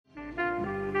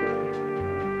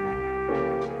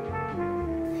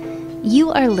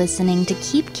You are listening to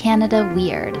Keep Canada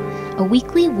Weird, a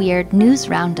weekly weird news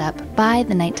roundup by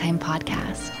the Nighttime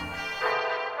Podcast.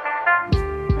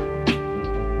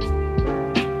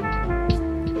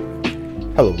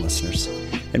 Hello, listeners,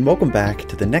 and welcome back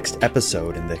to the next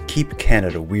episode in the Keep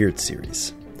Canada Weird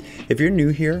series. If you're new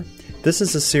here, this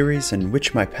is a series in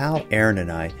which my pal Aaron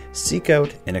and I seek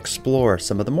out and explore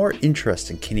some of the more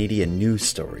interesting Canadian news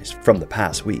stories from the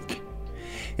past week.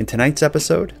 In tonight's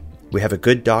episode, we have a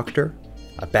good doctor,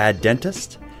 a bad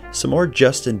dentist, some more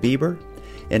Justin Bieber,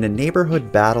 and a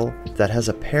neighborhood battle that has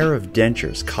a pair of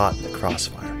dentures caught in the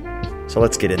crossfire. So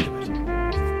let's get into it.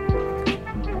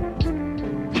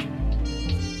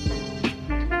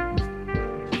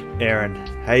 Aaron,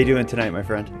 how you doing tonight, my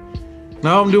friend?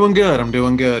 No, I'm doing good.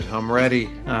 I'm ready.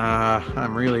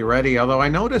 I'm really ready. Although I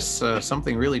noticed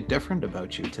something really different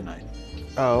about you tonight.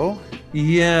 Oh?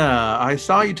 Yeah, I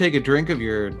saw you take a drink of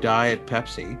your Diet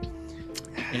Pepsi,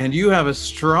 and you have a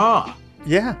straw.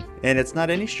 Yeah, and it's not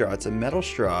any straw. It's a metal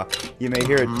straw. You may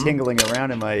hear it tingling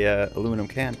around in my aluminum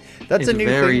can. That's a new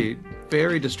thing.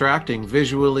 Very distracting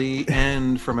visually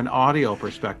and from an audio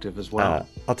perspective as well.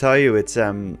 I'll tell you, it's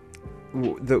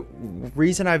the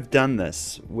reason I've done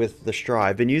this with the straw,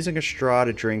 I've been using a straw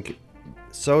to drink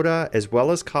soda as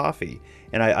well as coffee.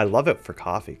 And I love it for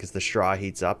coffee because the straw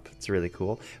heats up. It's really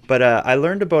cool. But I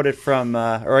learned about it from,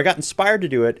 or I got inspired to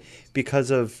do it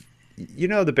because of, you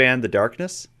know, the band The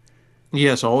Darkness?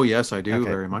 Yes. Oh, yes, I do. Okay.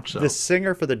 Very much so. The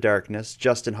singer for The Darkness,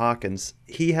 Justin Hawkins,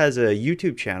 he has a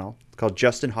YouTube channel called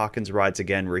Justin Hawkins Rides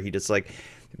Again, where he just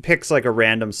picks a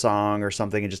random song or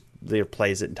something and just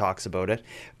plays it and talks about it.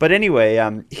 But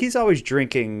anyway, he's always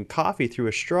drinking coffee through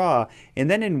a straw.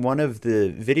 And then in one of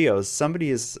the videos,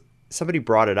 somebody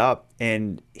brought it up,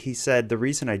 and he said the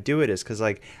reason I do it is because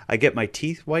I get my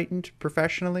teeth whitened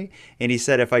professionally. And he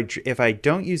said if I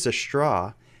don't use a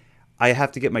straw, I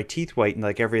have to get my teeth whitened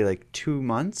every 2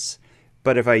 months.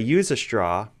 But if I use a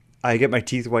straw, I get my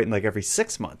teeth whitened every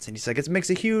 6 months. And he's like, it makes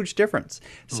a huge difference.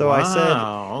 So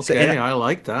wow, I said, okay, I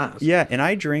like that. Yeah, and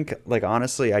I drink,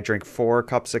 honestly, I drink 4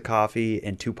 cups of coffee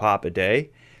and 2 pop a day.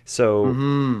 So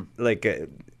I'm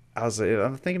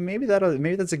thinking maybe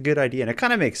that's a good idea, and it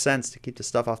kind of makes sense to keep the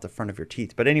stuff off the front of your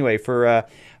teeth. But anyway, for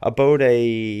about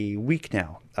a week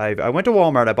now, I went to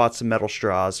Walmart. I bought some metal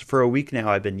straws. For a week now,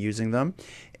 I've been using them,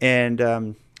 and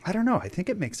I don't know. I think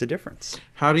it makes a difference.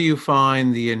 How do you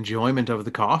find the enjoyment of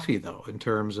the coffee, though? In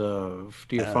terms of,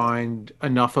 do you find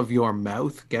enough of your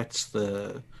mouth gets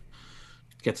the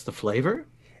flavor?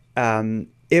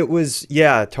 It was,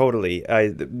 yeah, totally.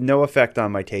 No effect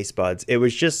on my taste buds. It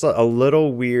was just a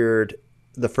little weird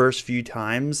the first few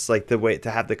times, the way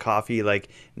to have the coffee,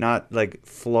 not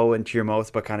flow into your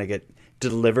mouth, but kind of get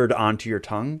delivered onto your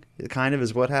tongue, kind of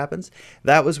is what happens.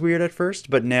 That was weird at first,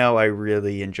 but now I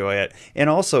really enjoy it. And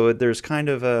also, there's kind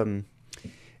of an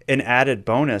added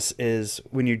bonus is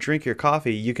when you drink your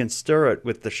coffee, you can stir it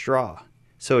with the straw.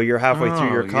 So you're halfway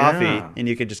through your coffee and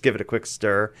you can just give it a quick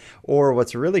stir. Or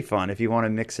what's really fun, if you want to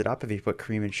mix it up, if you put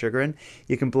cream and sugar in,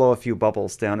 you can blow a few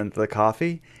bubbles down into the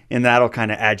coffee, and that'll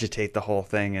kind of agitate the whole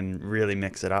thing and really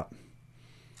mix it up.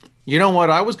 You know what?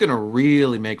 I was going to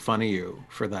really make fun of you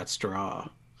for that straw.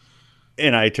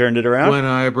 And I turned it around? When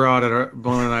I brought it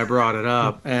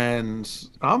up, and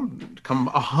I'm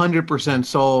 100%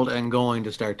 sold and going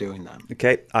to start doing that.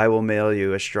 Okay, I will mail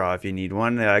you a straw if you need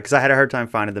one, because I had a hard time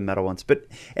finding the metal ones. But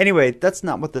anyway, that's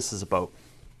not what this is about.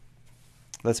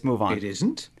 Let's move on. It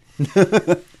isn't?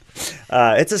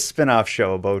 It's a spin-off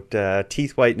show about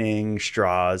teeth whitening,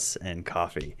 straws, and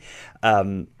coffee.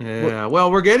 Well,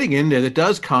 we're getting into it. It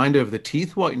does the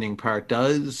teeth whitening part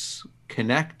does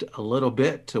connect a little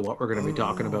bit to what we're going to be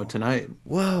talking about tonight.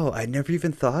 Whoa, I never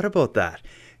even thought about that.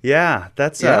 Yeah,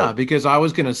 that's because I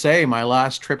was going to say my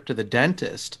last trip to the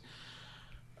dentist,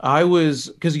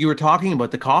 because you were talking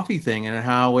about the coffee thing and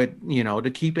how it,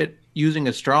 to keep it, using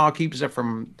a straw keeps it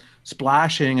from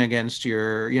splashing against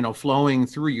your, flowing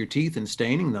through your teeth and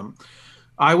staining them.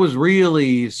 I was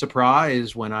really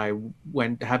surprised when I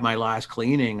had my last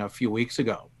cleaning a few weeks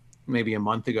ago, maybe a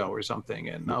month ago or something.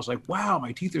 And I was like, wow,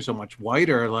 my teeth are so much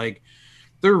whiter.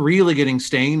 They're really getting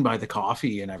stained by the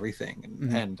coffee and everything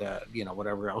and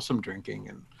whatever else I'm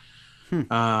drinking.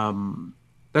 And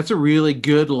that's a really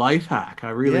good life hack.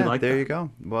 I really like that. There you go.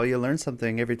 Well, you learn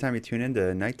something every time you tune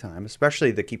into Nighttime,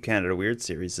 especially the Keep Canada Weird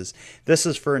series. This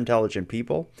is for intelligent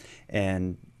people.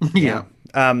 And yeah.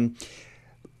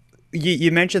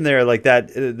 You mentioned there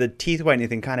that the teeth whitening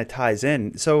thing kind of ties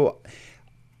in. So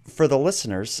for the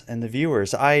listeners and the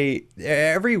viewers,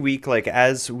 every week,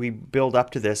 as we build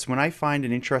up to this, when I find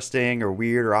an interesting or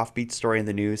weird or offbeat story in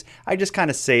the news, I just kind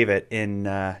of save it in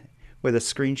with a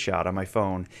screenshot on my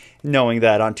phone, knowing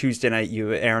that on Tuesday night,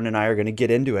 Aaron and I are going to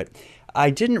get into it. I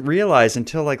didn't realize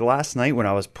until like last night when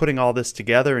I was putting all this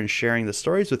together and sharing the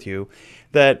stories with you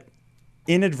that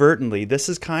inadvertently, this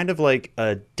is kind of like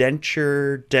a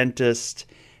denture, dentist,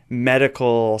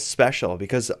 medical special,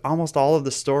 because almost all of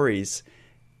the stories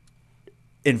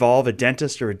involve a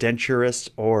dentist or a denturist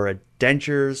or a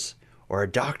dentures or a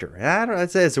doctor.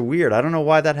 I'd say it's weird. I don't know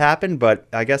why that happened, but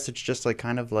I guess it's just like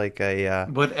kind of like a...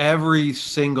 But every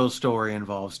single story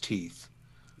involves teeth.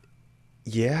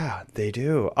 Yeah, they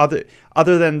do. Other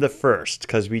than the first,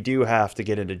 because we do have to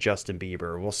get into Justin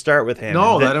Bieber. We'll start with him.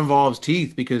 No, that involves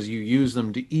teeth because you use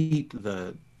them to eat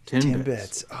the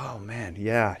Timbits. Oh man,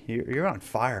 yeah, you're on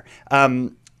fire.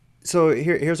 So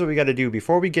here's what we got to do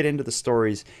before we get into the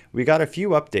stories. We got a few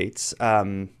updates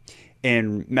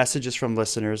and messages from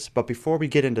listeners, but before we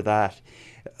get into that,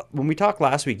 when we talked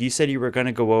last week, you said you were going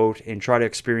to go out and try to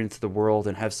experience the world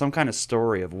and have some kind of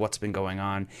story of what's been going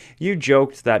on. You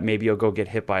joked that maybe you'll go get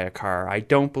hit by a car. I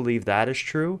don't believe that is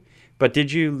true, but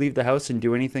did you leave the house and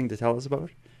do anything to tell us about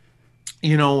it?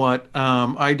 You know what?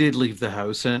 I did leave the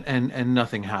house and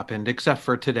nothing happened except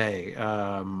for today.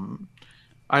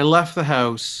 I left the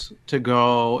house to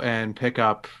go and pick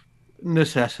up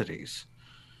necessities.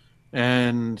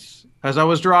 And as I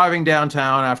was driving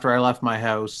downtown after I left my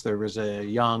house, there was a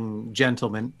young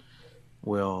gentleman,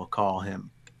 we'll call him,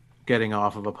 getting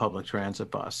off of a public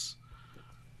transit bus,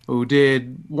 who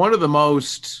did one of the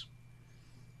most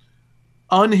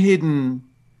unhidden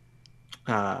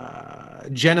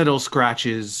genital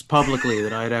scratches publicly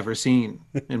that I had ever seen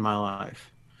in my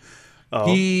life. Oh.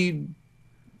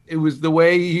 It was the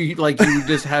way you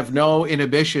just have no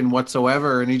inhibition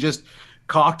whatsoever, and he just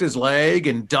cocked his leg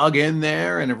and dug in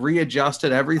there and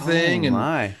readjusted everything. Oh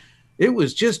my. It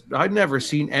was just, I'd never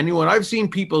seen anyone. I've seen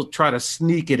people try to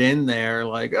sneak it in there,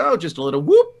 like, oh, just a little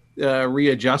whoop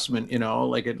readjustment,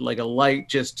 like a light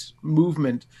just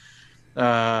movement,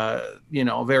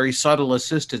 very subtle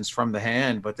assistance from the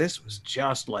hand. But this was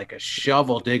just like a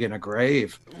shovel digging a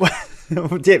grave.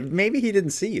 Maybe he didn't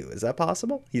see you. Is that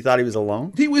possible? He thought he was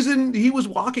alone? He was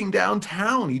walking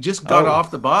downtown. He just got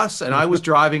off the bus, and I was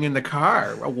driving in the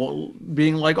car,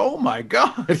 being like, oh my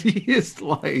God, he is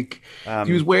like,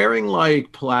 he was wearing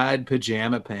like plaid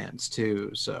pajama pants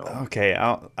too. So, okay.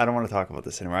 I don't want to talk about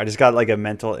this anymore. I just got like a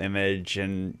mental image,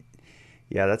 and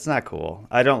yeah, that's not cool.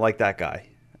 I don't like that guy.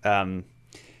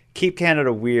 Keep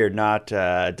Canada weird, not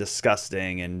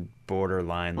disgusting and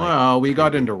borderline. Well, we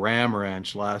got into Ram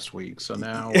Ranch last week, so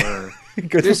now we're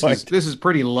this is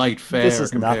pretty light fare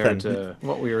compared to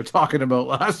what we were talking about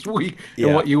last week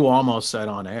and what you almost said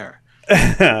on air.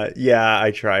 Yeah,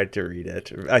 I tried to read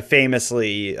it. I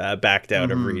famously backed out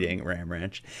of reading Ram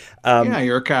Ranch. Yeah,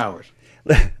 you're a coward.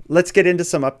 Let's get into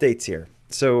some updates here.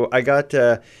 So I got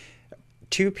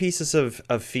two pieces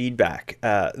of feedback.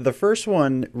 The first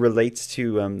one relates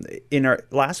to in our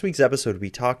last week's episode, we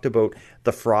talked about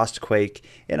the frost quake,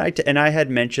 and I had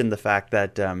mentioned the fact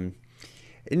that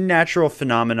natural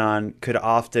phenomenon could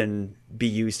often be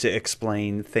used to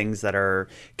explain things that are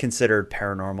considered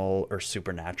paranormal or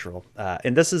supernatural.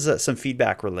 And this is some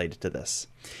feedback related to this.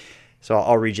 So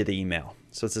I'll read you the email.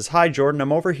 So it says, "Hi, Jordan.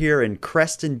 I'm over here in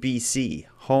Creston, BC,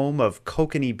 home of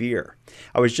Kokanee beer.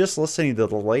 I was just listening to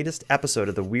the latest episode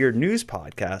of the Weird News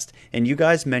podcast, and you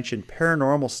guys mentioned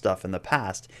paranormal stuff in the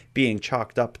past being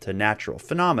chalked up to natural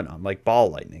phenomenon like ball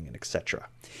lightning and etc.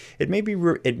 It made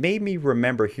me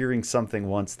remember hearing something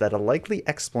once that a likely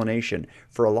explanation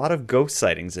for a lot of ghost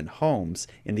sightings in homes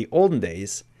in the olden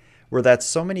days were that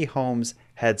so many homes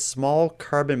had small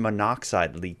carbon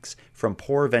monoxide leaks from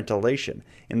poor ventilation,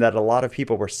 and that a lot of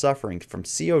people were suffering from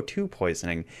CO2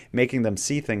 poisoning, making them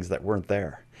see things that weren't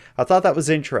there. I thought that was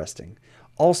interesting.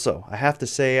 Also, I have to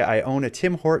say I own a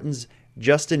Tim Hortons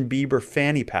Justin Bieber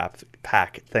fanny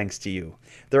pack thanks to you.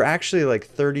 They're actually like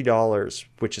 $30,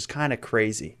 which is kind of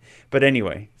crazy. But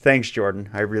anyway, thanks, Jordan.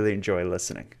 I really enjoy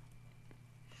listening."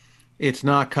 It's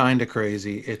not kind of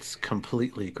crazy. It's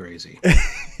completely crazy.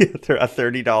 They're a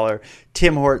 $30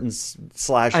 Tim Hortons /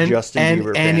 Justin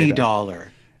Bieber any fanny dollar pack.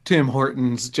 Tim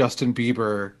Hortons Justin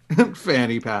Bieber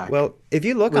fanny pack. Well, if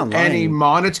you look online, any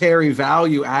monetary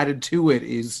value added to it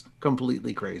is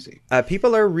completely crazy.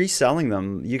 People are reselling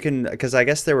them. You can, because I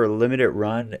guess they were limited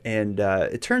run, and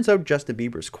it turns out Justin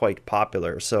Bieber's quite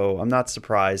popular. So I'm not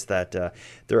surprised that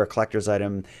they're a collector's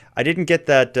item. I didn't get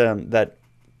that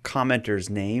commenter's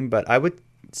name, but I would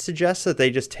suggest that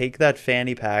they just take that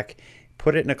fanny pack,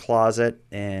 put it in a closet,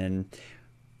 and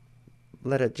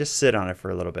let it just sit on it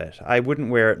for a little bit. I wouldn't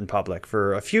wear it in public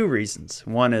for a few reasons.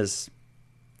 One is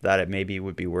that it maybe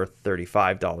would be worth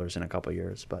 $35 in a couple of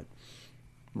years, but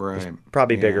Right.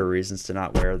 Probably Yeah. bigger reasons to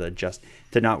not wear the Justin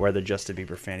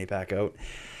Bieber fanny pack out.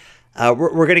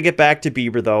 We're going to get back to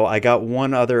Bieber, though. I got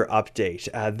one other update.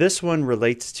 This one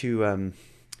relates to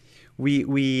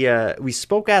we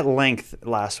spoke at length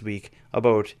last week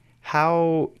about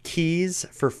how keys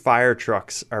for fire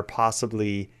trucks are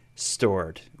possibly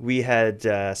stored. We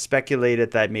had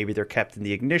speculated that maybe they're kept in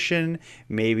the ignition,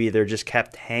 maybe they're just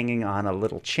kept hanging on a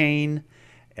little chain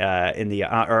in the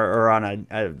or on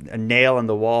a nail in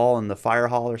the wall in the fire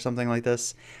hall or something like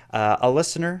this. A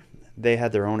listener, they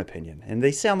had their own opinion, and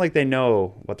they sound like they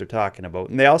know what they're talking about,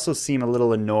 and they also seem a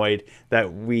little annoyed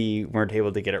that we weren't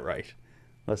able to get it right.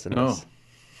 Listen to Oh, this.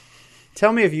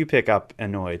 Tell me if you pick up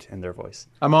annoyed in their voice.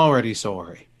 I'm already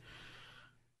sorry.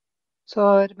 So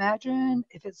I'd imagine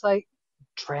if it's like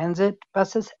transit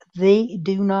buses, they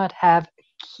do not have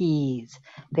keys.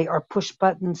 They are push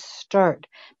button start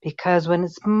because when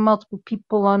it's multiple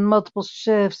people on multiple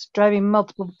shifts driving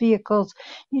multiple vehicles,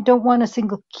 you don't want a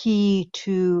single key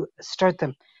to start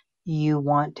them. You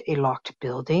want a locked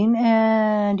building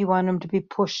and you want them to be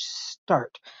push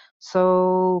start.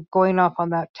 So going off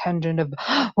on that tangent of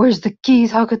where's the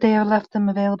keys? How could they have left them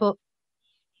available?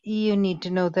 You need to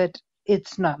know that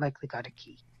it's not likely got a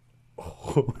key.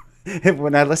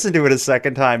 When I listened to it a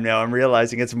second time now, I'm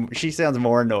realizing she sounds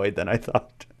more annoyed than I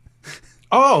thought.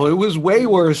 Oh, it was way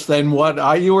worse than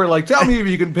you were like, tell me if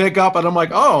you can pick up. And I'm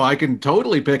like, oh, I can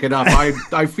totally pick it up.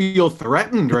 I feel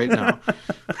threatened right now.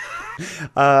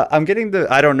 I'm getting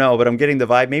I don't know, but I'm getting the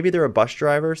vibe. Maybe they're a bus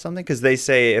driver or something, because they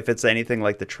say if it's anything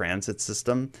like the transit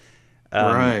system,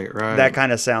 Right. that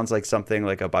kind of sounds like something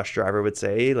like a bus driver would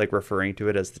say, like referring to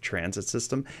it as the transit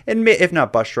system. And if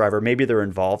not bus driver, maybe they're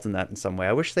involved in that in some way.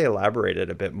 I wish they elaborated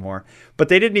a bit more. But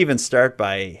they didn't even start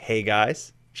by, hey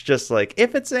guys. It's just like,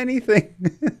 if it's anything.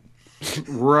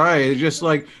 Right. Just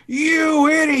like, you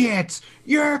idiots.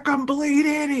 You're complete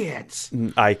idiots.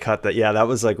 I cut that. Yeah, that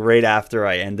was like right after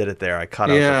I ended it there. I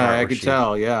cut out the Yeah, part I where could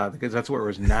tell. Yeah, because that's where it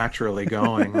was naturally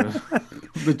going.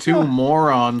 The two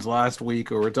morons last week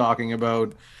who were talking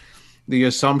about the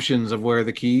assumptions of where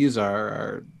the keys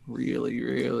are really,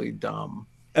 really dumb.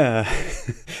 Yeah,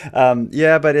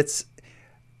 but it's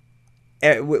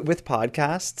with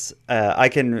podcasts. I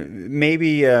can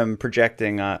maybe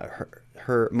projecting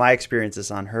my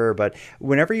experiences on her, but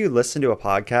whenever you listen to a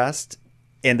podcast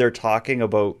and they're talking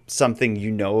about something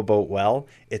you know about well,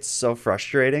 it's so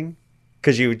frustrating.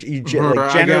 Because like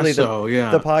generally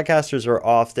the podcasters are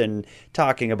often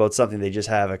talking about something they just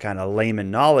have a kind of layman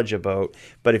knowledge about.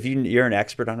 But if you're an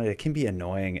expert on it, it can be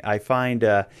annoying. I find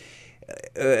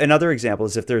another example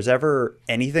is if there's ever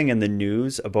anything in the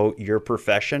news about your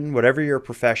profession, whatever your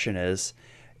profession is,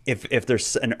 if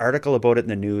there's an article about it in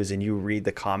the news and you read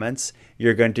the comments,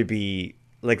 you're going to be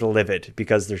like livid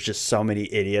because there's just so many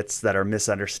idiots that are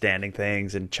misunderstanding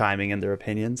things and chiming in their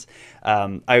opinions.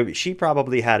 She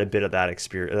probably had a bit of that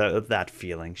experience, that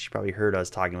feeling. She probably heard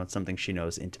us talking about something she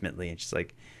knows intimately, and she's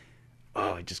like,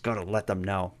 "Oh, I just got to let them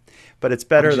know." But it's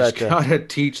better that gotta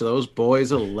teach those boys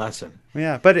a lesson.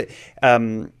 Yeah, but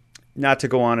not to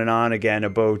go on and on again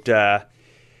about.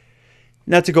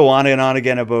 Not to go on and on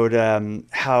again about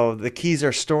how the keys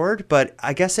are stored, but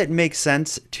I guess it makes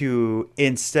sense to,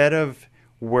 instead of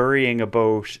worrying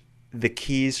about the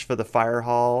keys for the fire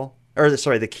hall, or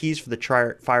sorry, the keys for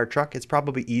the fire truck, it's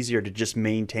probably easier to just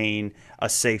maintain a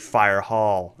safe fire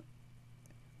hall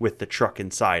with the truck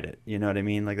inside it. You know what I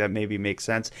mean? Like that maybe makes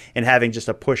sense. And having just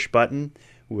a push button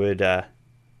would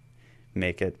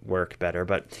make it work better.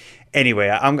 But anyway,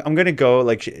 I'm gonna go,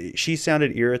 like, she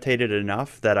sounded irritated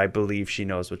enough that I believe she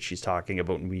knows what she's talking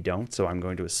about and we don't, so I'm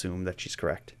going to assume that she's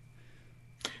correct.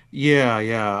 Yeah,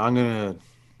 I'm gonna,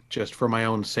 just for my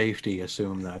own safety,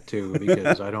 assume that too,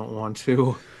 because I don't want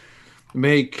to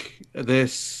make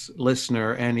this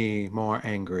listener any more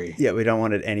angry. Yeah, we don't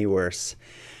want it any worse.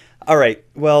 All right,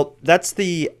 well, that's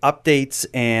the updates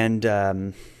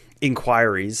and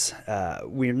inquiries.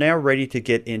 We're now ready to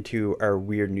get into our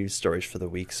weird news stories for the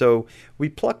week. So we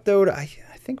plucked out, I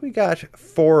think we got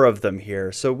 4 of them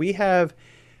here. So we have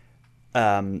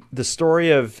the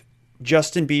story of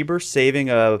Justin Bieber saving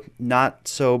a not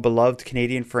so beloved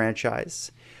Canadian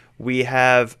franchise. We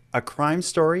have a crime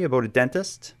story about a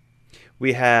dentist.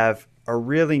 We have a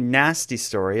really nasty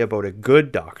story about a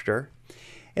good doctor.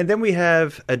 And then we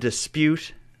have a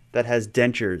dispute that has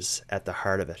dentures at the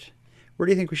heart of it. Where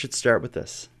do you think we should start with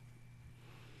this?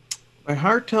 My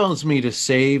heart tells me to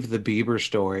save the Bieber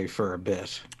story for a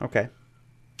bit. Okay.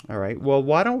 All right. Well,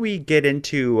 why don't we get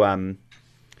into...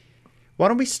 why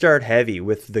don't we start heavy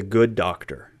with the good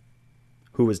doctor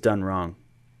who was done wrong?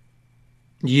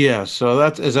 Yeah, so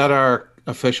is that our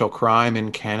official crime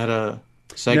in Canada?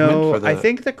 segment No, for I the?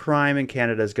 think the crime in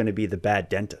Canada is going to be the bad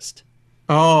dentist.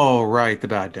 Oh, right, the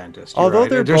bad dentist. You're Although right.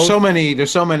 they're There's so both, many.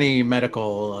 There's so many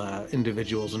medical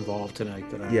individuals involved tonight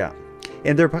that I. yeah.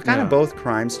 And they're kind of Yeah. both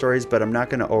crime stories, but I'm not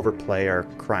going to overplay our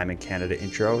crime in Canada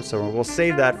intro, so we'll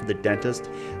save that for the dentist.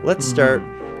 Let's start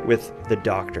with the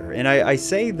doctor. And I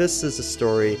say this is a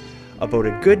story about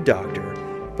a good doctor,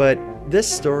 but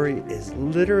this story is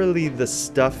literally the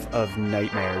stuff of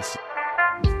nightmares.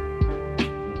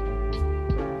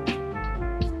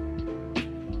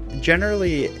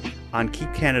 Generally, on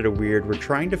Keep Canada Weird, we're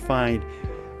trying to find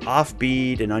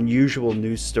offbeat and unusual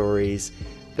news stories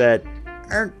that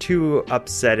aren't too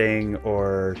upsetting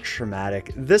or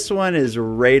traumatic. This one is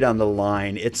right on the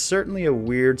line. It's certainly a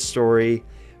weird story.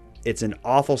 It's an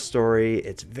awful story.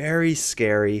 It's very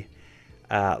scary.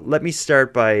 Let me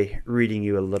start by reading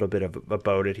you a little bit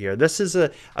about it here. This is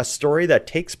a story that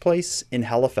takes place in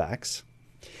Halifax.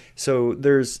 So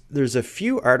there's a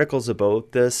few articles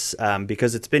about this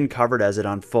because it's been covered as it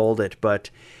unfolded, but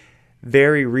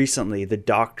very recently the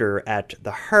doctor at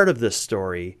the heart of this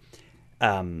story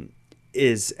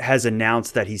has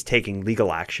announced that he's taking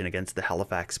legal action against the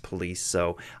Halifax police.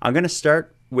 So I'm going to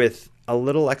start with a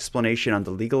little explanation on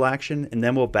the legal action, and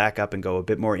then we'll back up and go a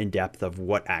bit more in depth of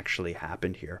what actually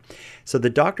happened here. So the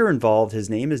doctor involved, his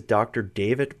name is Dr.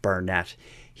 David Barnett.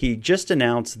 He just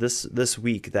announced this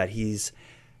week that he's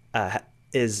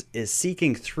is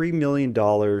seeking $3 million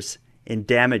in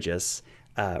damages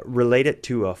related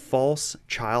to a false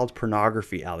child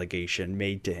pornography allegation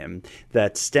made to him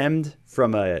that stemmed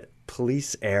from a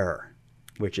police error,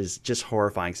 which is just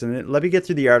horrifying. So let me get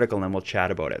through the article and then we'll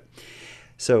chat about it.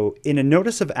 So, in a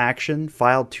notice of action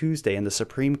filed Tuesday in the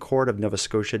Supreme Court of Nova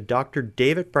Scotia, Dr.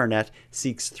 David Barnett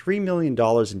seeks $3 million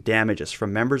in damages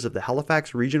from members of the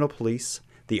Halifax Regional Police,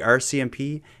 the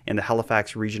RCMP, and the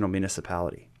Halifax Regional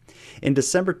Municipality. In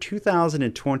December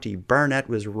 2020, Barnett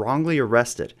was wrongly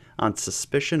arrested on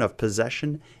suspicion of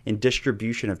possession and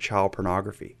distribution of child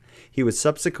pornography. He was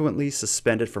subsequently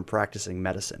suspended from practicing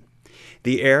medicine.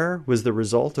 The error was the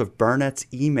result of Barnett's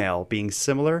email being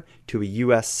similar to a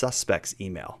U.S. suspect's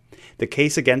email. The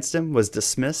case against him was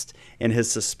dismissed and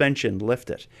his suspension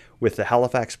lifted, with the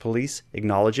Halifax police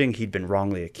acknowledging he'd been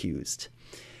wrongly accused.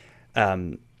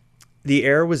 The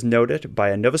error was noted by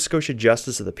a Nova Scotia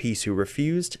Justice of the Peace who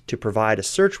refused to provide a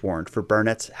search warrant for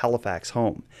Barnett's Halifax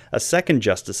home. A second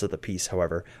Justice of the Peace,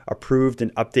 however, approved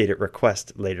an updated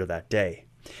request later that day.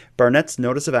 Barnett's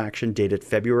notice of action, dated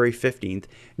February 15th,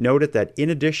 noted that in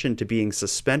addition to being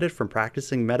suspended from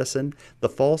practicing medicine, the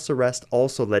false arrest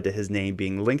also led to his name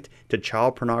being linked to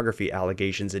child pornography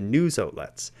allegations in news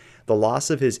outlets, the loss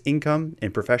of his income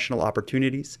and professional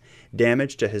opportunities,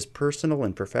 damage to his personal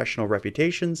and professional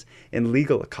reputations, and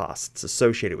legal costs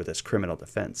associated with his criminal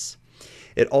defense.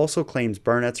 It also claims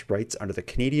Barnett's rights under the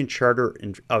Canadian Charter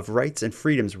of Rights and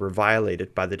Freedoms were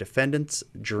violated by the defendants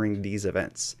during these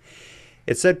events.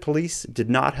 It said police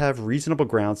did not have reasonable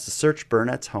grounds to search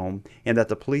Barnett's home and that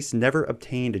the police never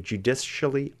obtained a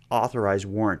judicially authorized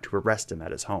warrant to arrest him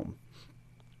at his home.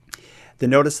 The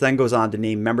notice then goes on to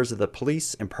name members of the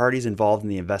police and parties involved in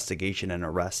the investigation and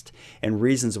arrest, and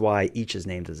reasons why each is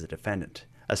named as a defendant.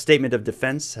 A statement of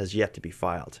defense has yet to be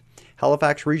filed.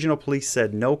 Halifax Regional Police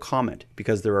said no comment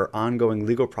because there are ongoing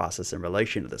legal process in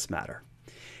relation to this matter.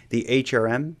 The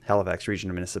HRM, Halifax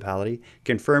Regional Municipality,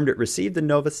 confirmed it received the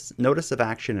notice of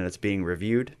action and it's being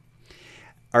reviewed.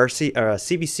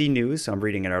 CBC News, I'm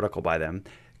reading an article by them,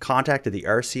 contacted the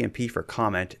RCMP for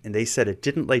comment, and they said it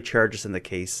didn't lay charges in the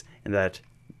case and that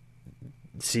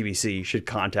CBC should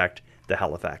contact the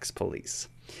Halifax police.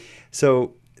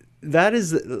 So that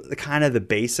is the kind of the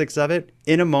basics of it.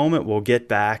 In a moment, we'll get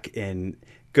back and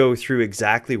go through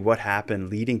exactly what happened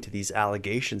leading to these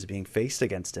allegations being faced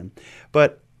against him.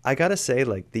 But I gotta say,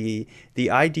 like, the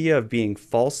idea of being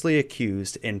falsely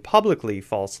accused and publicly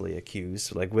falsely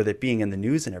accused, like with it being in the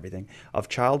news and everything, of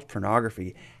child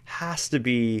pornography has to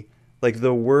be like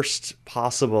the worst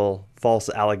possible false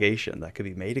allegation that could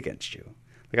be made against you.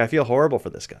 Like, I feel horrible for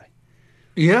this guy.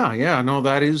 Yeah, no,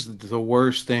 that is the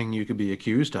worst thing you could be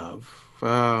accused of.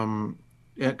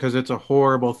 Because it's a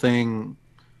horrible thing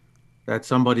that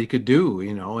somebody could do,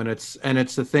 and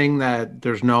it's the thing that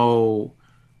there's no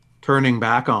turning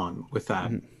back on with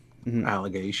that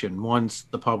allegation. Once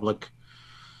the public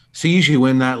sees you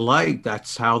in that light,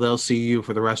 that's how they'll see you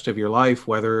for the rest of your life,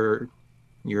 whether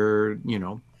you're,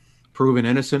 proven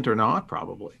innocent or not,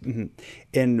 probably.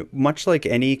 And much like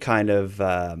any kind of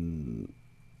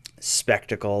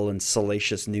spectacle and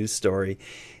salacious news story,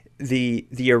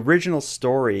 the original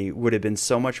story would have been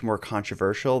so much more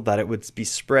controversial that it would be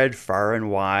spread far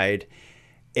and wide,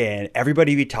 and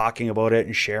everybody be talking about it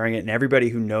and sharing it, and everybody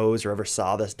who knows or ever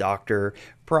saw this doctor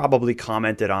probably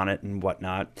commented on it and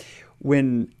whatnot.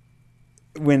 When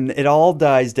it all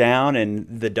dies down and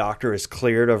the doctor is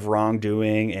cleared of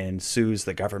wrongdoing and sues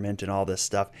the government and all this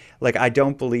stuff, like, I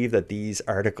don't believe that these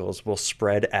articles will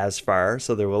spread as far.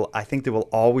 So I think there will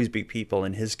always be people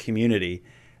in his community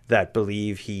that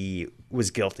believe he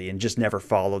was guilty and just never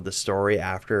followed the story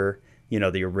after,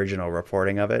 the original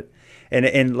reporting of it.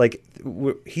 And like,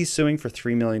 he's suing for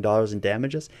 $3 million in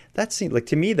damages. That seems like,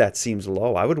 to me, that seems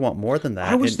low. I would want more than that.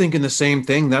 I was thinking the same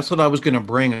thing. That's what I was going to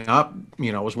bring up,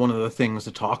 was one of the things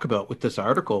to talk about with this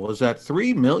article, is that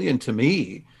 3 million to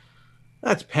me,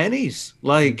 that's pennies.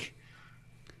 Like,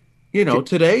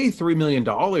 today $3 million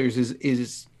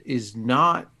is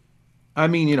not, I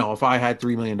mean, if I had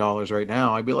 $3 million right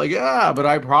now, I'd be like, yeah, but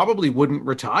I probably wouldn't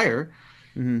retire.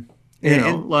 Mm-hmm.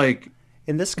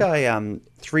 And this guy,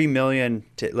 3 million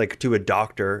to a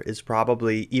doctor is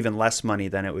probably even less money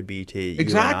than it would be to you.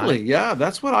 Exactly. Yeah,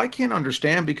 that's what I can't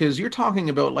understand, because you're talking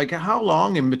about, like, how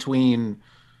long in between.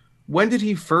 When did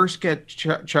he first get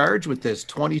charged with this?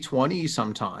 2020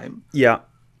 sometime. Yeah,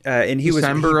 and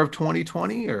December of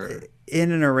 2020, or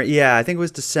yeah, I think it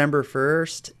was December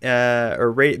 1st,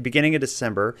 or beginning of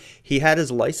December. He had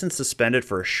his license suspended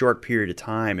for a short period of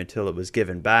time until it was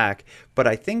given back. But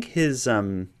I think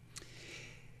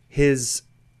his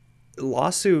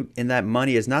lawsuit in that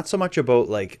money is not so much about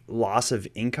like loss of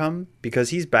income, because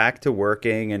he's back to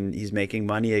working and he's making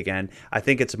money again. I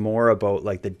think it's more about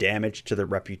like the damage to the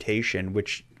reputation,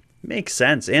 which makes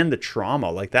sense, and the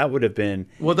trauma. Like, that would have been.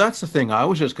 Well, that's the thing I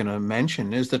was just going to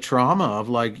mention, is the trauma of,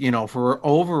 like,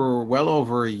 for well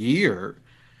over a year.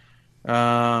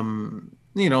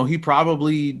 He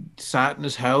probably sat in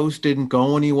his house, didn't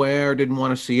go anywhere, didn't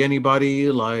want to see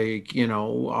anybody. Like,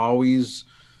 always.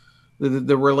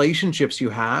 The relationships you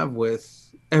have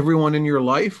with everyone in your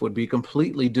life would be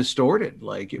completely distorted.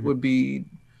 Like, it would be,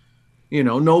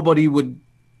 nobody would,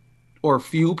 or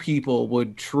few people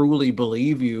would truly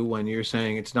believe you when you're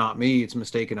saying it's not me, it's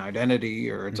mistaken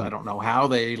identity, or it's, I don't know how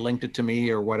they linked it to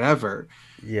me or whatever.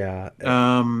 Yeah.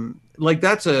 Like,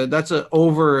 that's a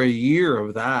over a year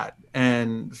of that.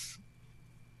 And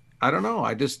I don't know.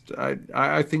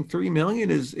 I think 3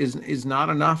 million is not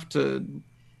enough to.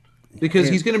 Because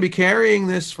he's going to be carrying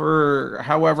this for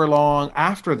however long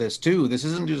after this, too. This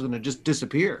isn't just going to just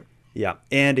disappear. Yeah.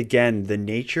 And again, the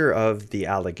nature of the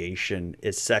allegation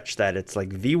is such that it's like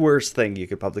the worst thing you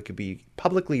could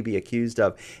publicly be accused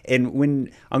of. And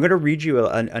when I'm going to read you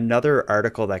another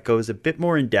article that goes a bit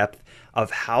more in depth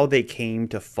of how they came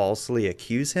to falsely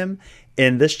accuse him.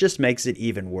 And this just makes it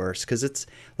even worse, because it's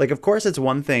like, of course, it's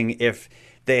one thing if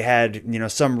they had,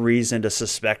 some reason to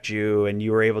suspect you and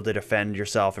you were able to defend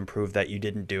yourself and prove that you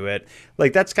didn't do it.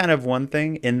 Like, that's kind of one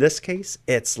thing. In this case,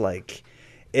 it's like,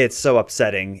 it's so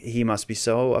upsetting. He must be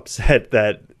so upset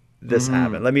that this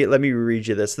happened. Let me read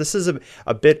you this. This is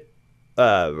a bit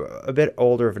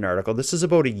older of an article. This is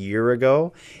about a year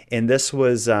ago, and this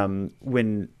was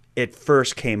when it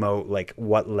first came out, like,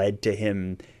 what led to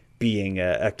him being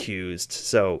accused.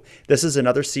 So this is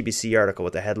another CBC article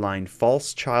with the headline,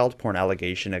 "False Child Porn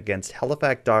Allegation Against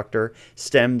Halifax Doctor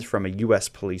Stemmed from a U.S.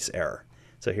 Police Error."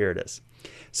 So here it is.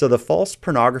 So the false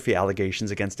pornography allegations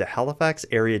against a Halifax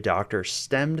area doctor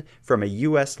stemmed from a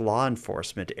U.S. law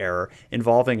enforcement error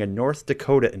involving a North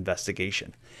Dakota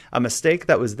investigation, a mistake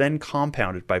that was then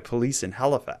compounded by police in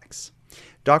Halifax.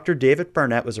 Dr. David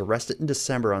Barnett was arrested in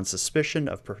December on suspicion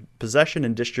of possession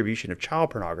and distribution of child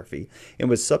pornography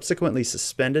and was subsequently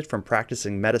suspended from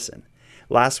practicing medicine.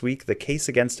 Last week, the case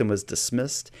against him was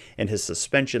dismissed and his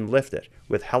suspension lifted,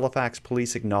 with Halifax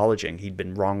police acknowledging he'd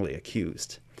been wrongly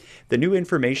accused. The new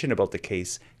information about the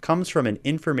case comes from an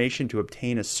information to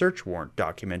obtain a search warrant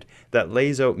document that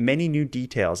lays out many new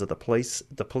details of the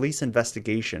police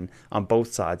investigation on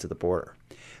both sides of the border.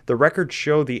 The records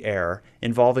show the error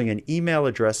involving an email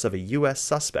address of a U.S.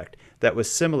 suspect that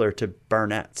was similar to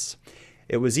Barnett's.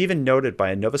 It was even noted by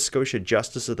a Nova Scotia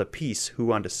Justice of the Peace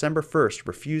who on December 1st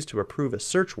refused to approve a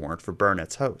search warrant for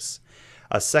Barnett's house.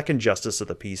 A second Justice of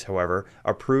the Peace, however,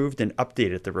 approved and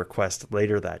updated the request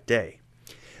later that day.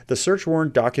 The search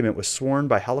warrant document was sworn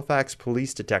by Halifax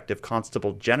Police Detective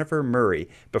Constable Jennifer Murray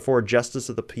before Justice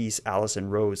of the Peace Alison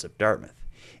Rose of Dartmouth.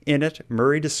 In it,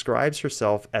 Murray describes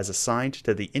herself as assigned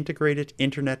to the Integrated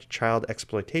Internet Child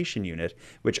Exploitation Unit,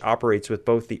 which operates with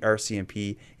both the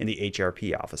RCMP and the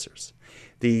HRP officers.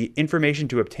 The information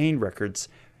to obtain records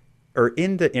or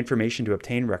in the information to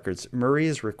obtain records, Murray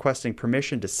is requesting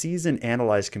permission to seize and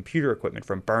analyze computer equipment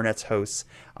from Barnett's house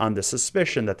on the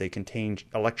suspicion that they contained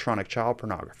electronic child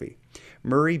pornography.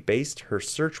 Murray based her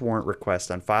search warrant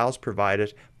request on files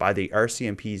provided by the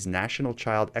RCMP's National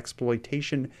Child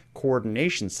Exploitation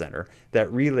Coordination Center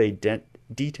that relayed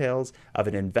details of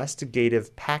an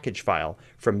investigative package file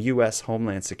from U.S.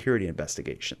 Homeland Security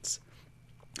investigations.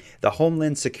 The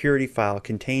Homeland Security file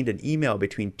contained an email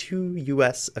between two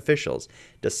U.S. officials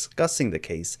discussing the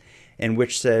case, in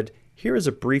which said, "Here is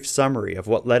a brief summary of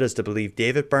what led us to believe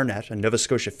David Barnett, a Nova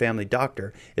Scotia family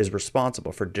doctor, is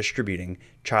responsible for distributing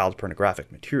child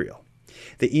pornographic material."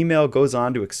 The email goes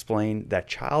on to explain that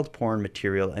child porn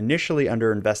material initially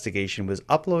under investigation was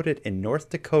uploaded in North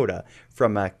Dakota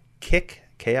from a Kik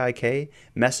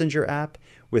messenger app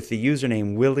with the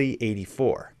username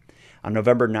Willie84. On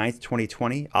November 9,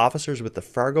 2020, officers with the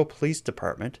Fargo Police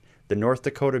Department, the North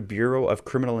Dakota Bureau of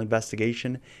Criminal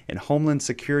Investigation, and Homeland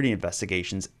Security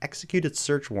Investigations executed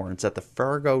search warrants at the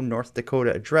Fargo, North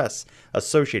Dakota address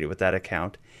associated with that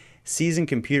account, seizing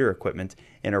computer equipment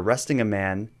and arresting a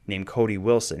man named Cody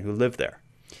Wilson who lived there.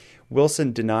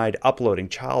 Wilson denied uploading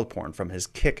child porn from his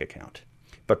Kik account.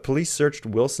 But police searched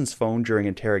Wilson's phone during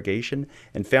interrogation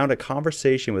and found a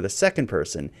conversation with a second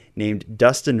person named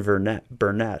Dustin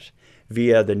Burnett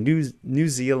via the New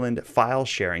Zealand file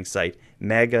sharing site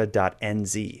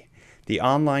mega.nz. The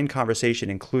online conversation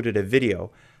included a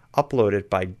video uploaded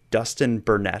by Dustin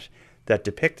Burnett that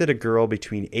depicted a girl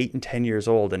between 8 and 10 years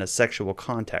old in a sexual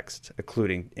context,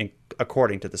 according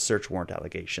to the search warrant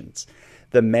allegations.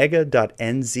 The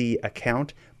mega.nz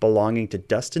account belonging to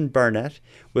Dustin Barnett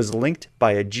was linked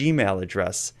by a Gmail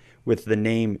address with the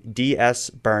name DS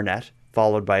Barnett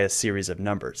followed by a series of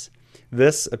numbers.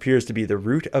 This appears to be the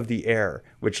root of the error,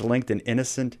 which linked an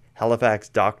innocent Halifax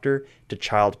doctor to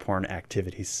child porn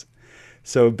activities.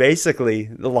 So basically,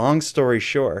 the long story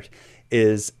short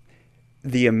is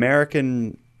the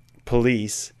American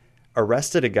police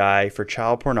arrested a guy for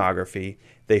child pornography.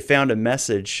 They found a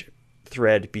message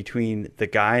thread between the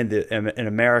guy in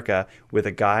America with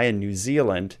a guy in New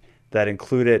Zealand that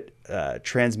included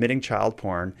transmitting child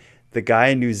porn. The guy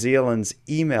in New Zealand's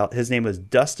email, his name was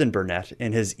Dustin Burnett,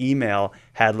 and his email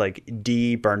had like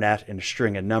D Barnett and a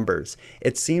string of numbers.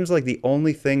 It seems like the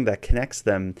only thing that connects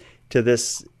them to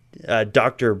this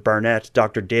Dr.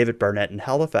 David Barnett in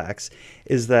Halifax,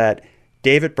 is that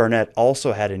David Barnett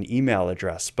also had an email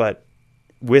address, but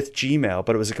with Gmail,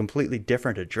 but it was a completely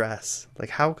different address.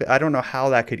 Like I don't know how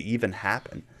that could even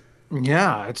happen.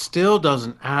 Yeah, it still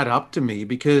doesn't add up to me,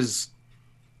 because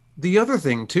the other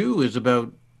thing too is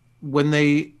about when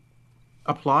they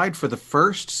applied for the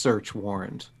first search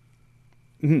warrant,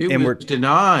 it was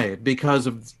denied because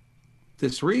of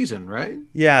this reason, right?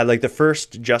 Yeah, like the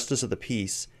first justice of the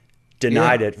peace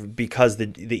denied it because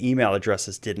the email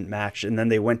addresses didn't match, and then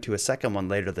they went to a second one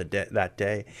later that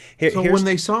day. So when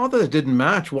they saw that it didn't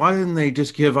match, why didn't they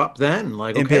just give up then?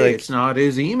 Like, okay, it's not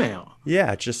his email.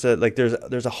 Yeah, it's just like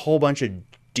there's a whole bunch of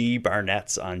D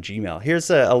Barnetts on Gmail. Here's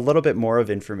a little bit more of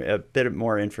a bit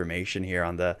more information here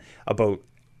on about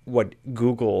what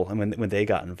Google and when they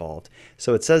got involved.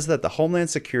 So it says that the Homeland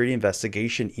Security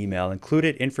investigation email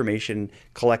included information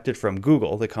collected from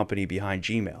Google, the company behind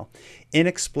Gmail.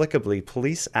 Inexplicably,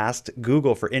 police asked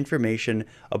Google for information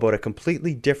about a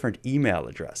completely different email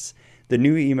address. The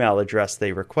new email address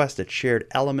they requested shared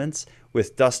elements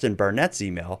with Dustin Barnett's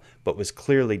email, but was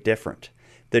clearly different.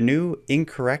 The new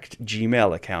incorrect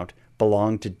Gmail account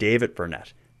belonged to David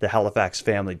Burnett, the Halifax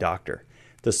family doctor.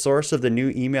 The source of the new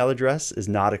email address is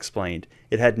not explained.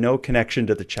 It had no connection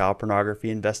to the child pornography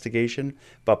investigation,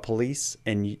 but police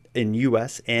in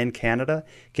US and Canada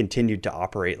continued to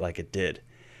operate like it did.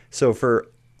 So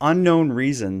for unknown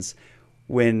reasons,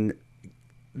 when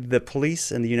the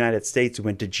police in the United States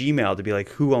went to Gmail to be like,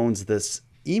 who owns this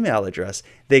email address,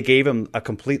 they gave him a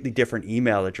completely different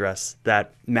email address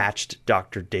that matched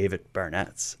Dr. David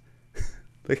Barnett's.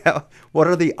 Like, what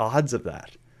are the odds of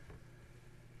that?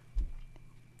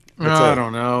 I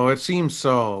don't know. It seems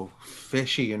so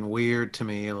fishy and weird to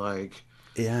me. Like,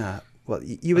 yeah. Well,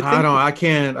 you would think. I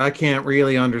can't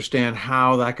really understand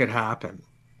how that could happen.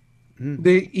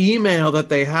 The email that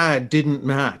they had didn't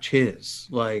match his.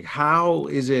 Like, how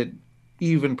is it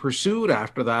even pursued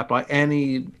after that by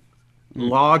any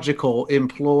logical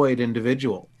employed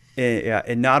individual? Yeah,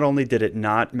 and not only did it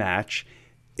not match,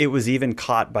 it was even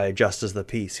caught by a justice of the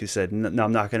peace who said, "No,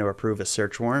 I'm not going to approve a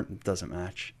search warrant. It doesn't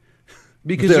match."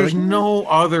 Because there's no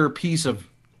other piece of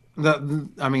that.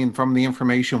 I mean, from the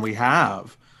information we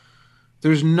have,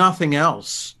 there's nothing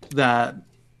else that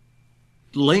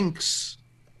links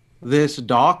this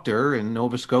doctor in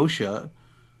Nova Scotia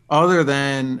other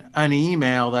than an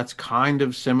email that's kind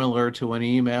of similar to an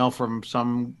email from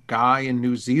some guy in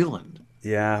New Zealand.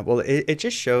 Yeah, well, it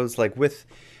just shows like with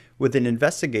an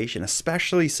investigation,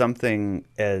 especially something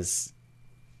as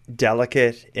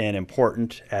delicate and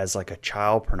important as like a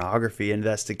child pornography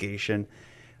investigation,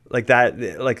 like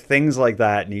that, like things like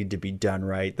that need to be done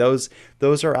right. Those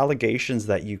are allegations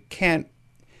that you can't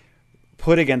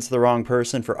put against the wrong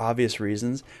person for obvious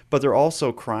reasons, but they're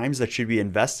also crimes that should be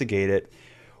investigated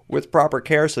with proper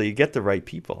care so you get the right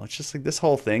people. It's just like this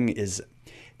whole thing is,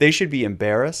 they should be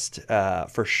embarrassed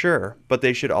for sure, but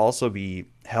they should also be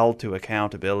held to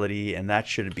accountability, and that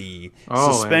should be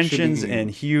suspensions and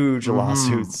huge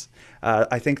lawsuits.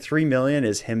 I think 3 million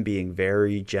is him being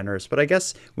very generous, but I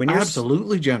guess when you're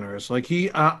absolutely generous, like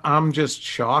I'm just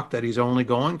shocked that he's only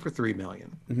going for 3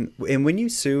 million. And when you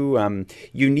sue,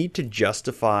 you need to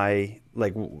justify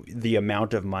like the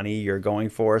amount of money you're going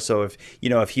for. So if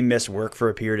if he missed work for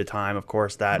a period of time, of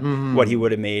course that what he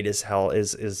would have made is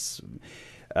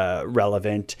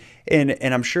relevant,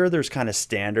 and I'm sure there's kind of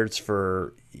standards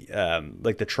for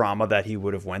like the trauma that he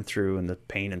would have went through and the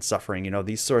pain and suffering,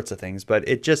 these sorts of things. But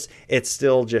it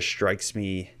still just strikes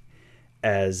me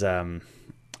as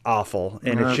awful,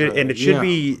 and it should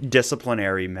be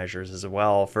disciplinary measures as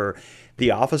well for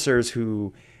the officers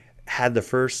who had the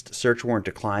first search warrant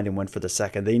declined and went for the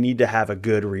second. They need to have a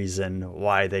good reason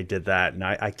why they did that, and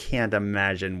I can't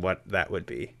imagine what that would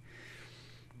be.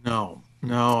 No,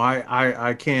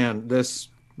 I can't. This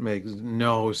makes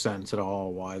no sense at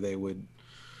all. Why they would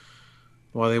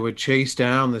chase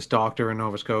down this doctor in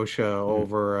Nova Scotia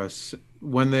over us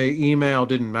when the email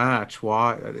didn't match.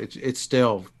 Why? It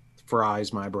still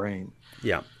fries my brain.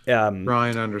 Yeah.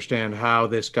 Trying to understand how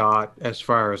this got as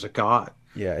far as it got.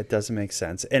 Yeah, it doesn't make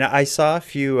sense. And I saw a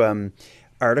few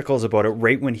articles about it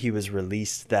right when he was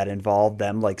released that involved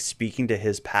them like speaking to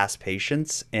his past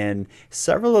patients, and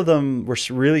several of them were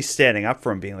really standing up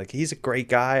for him, being like, he's a great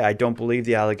guy, I don't believe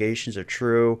the allegations are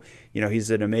true, he's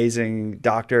an amazing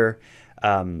doctor.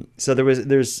 So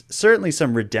there's certainly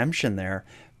some redemption there,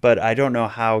 but I don't know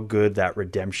how good that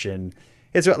redemption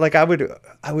is. Like I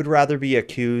would rather be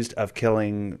accused of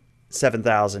killing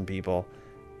 7,000 people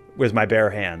with my bare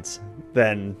hands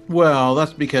than... Well,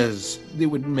 that's because it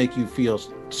would make you feel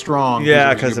strong.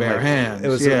 Yeah, because of bare my hands. It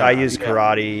was I used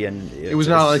karate, and it was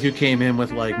not like you came in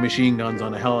with like machine guns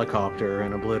on a helicopter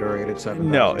and obliterated 7,000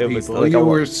 No, it people. was like you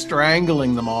were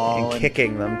strangling them all and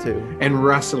kicking them too, and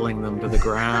wrestling them to the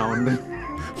ground.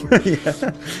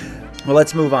 Yeah. Well,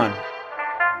 let's move on.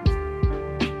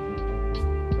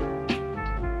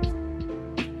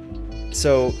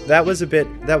 So that was a bit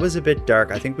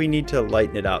dark. I think we need to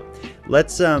lighten it up.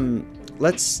 Let's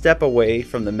step away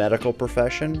from the medical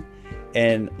profession,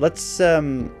 and let's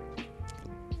not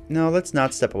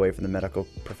step away from the medical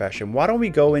profession. Why don't we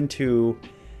go into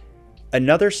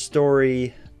another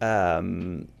story,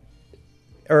 or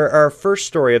our first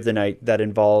story of the night that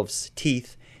involves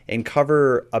teeth, and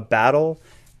cover a battle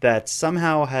that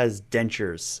somehow has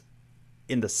dentures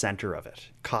in the center of it,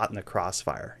 caught in the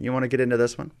crossfire. You want to get into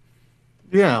this one?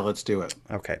 Yeah, let's do it.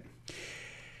 Okay.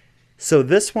 So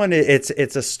this one, it's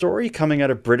a story coming out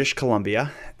of British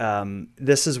Columbia.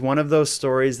 This is one of those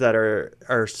stories that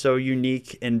are so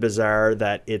unique and bizarre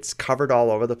that it's covered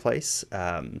all over the place.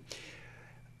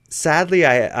 Sadly,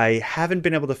 I haven't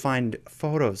been able to find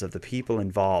photos of the people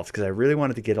involved because I really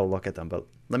wanted to get a look at them. But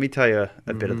let me tell you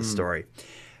a bit of the story.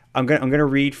 I'm gonna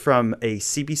read from a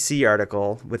CBC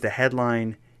article with the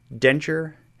headline,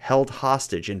 "Denture Held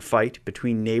Hostage in Fight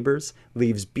Between Neighbors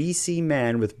Leaves BC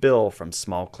Man with Bill from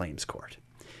Small Claims Court."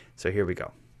 So here we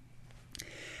go.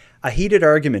 A heated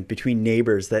argument between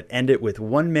neighbors that ended with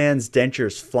one man's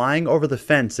dentures flying over the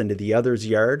fence into the other's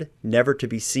yard, never to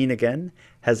be seen again,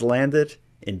 has landed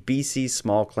in BC's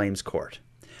Small Claims Court.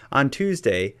 On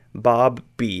Tuesday, Bob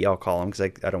B., I'll call him because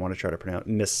I don't want to try to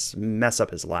mess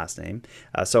up his last name.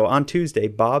 So on Tuesday,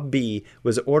 Bob B.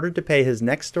 was ordered to pay his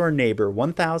next-door neighbor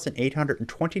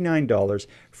 $1,829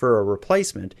 for a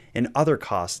replacement and other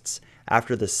costs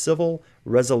after the Civil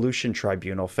Resolution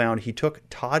Tribunal found he took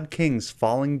Todd King's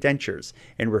falling dentures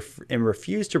and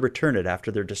refused to return it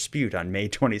after their dispute on May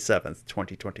 27th,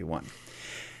 2021.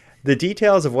 The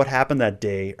details of what happened that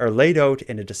day are laid out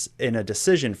in a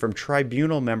decision from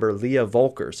tribunal member Leah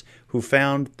Volkers, who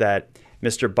found that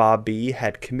Mr. Bob B.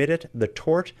 had committed the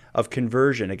tort of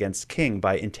conversion against King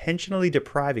by intentionally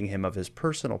depriving him of his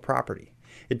personal property.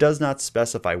 It does not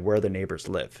specify where the neighbors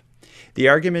live. The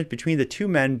argument between the two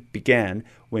men began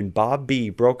when Bob B.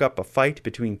 broke up a fight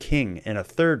between King and a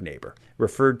third neighbor,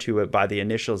 referred to by the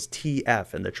initials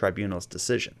TF in the tribunal's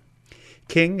decision.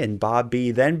 King and Bob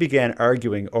B then began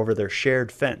arguing over their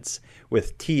shared fence,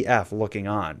 with TF looking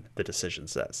on, the decision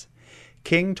says.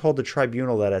 King told the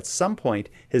tribunal that at some point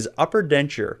his upper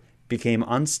denture became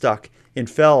unstuck and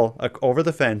fell over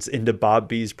the fence into Bob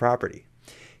B's property.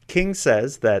 King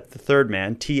says that the third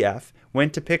man, TF,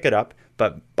 went to pick it up,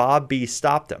 but Bob B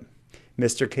stopped him.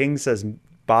 Mr. King says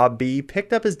Bob B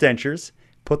picked up his dentures,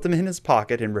 put them in his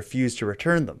pocket, and refused to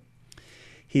return them.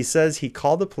 He says he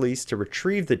called the police to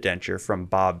retrieve the denture from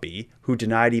Bob B, who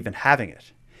denied even having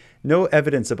it. No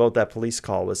evidence about that police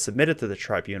call was submitted to the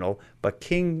tribunal, but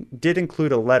King did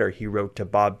include a letter he wrote to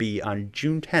Bob B on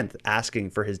June 10th asking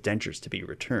for his dentures to be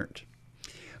returned.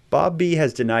 Bob B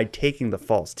has denied taking the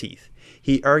false teeth.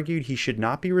 He argued he should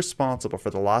not be responsible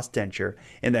for the lost denture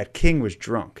and that King was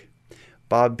drunk.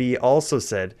 Bob B also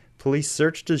said police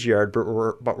searched his yard but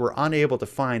were unable to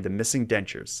find the missing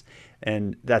dentures,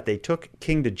 and that they took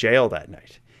King to jail that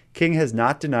night. King has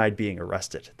not denied being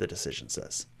arrested, the decision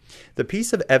says. The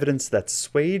piece of evidence that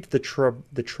swayed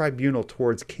the tribunal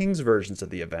towards King's versions of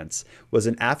the events was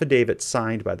an affidavit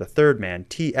signed by the third man,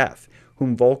 TF,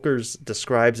 whom Volkers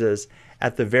describes as,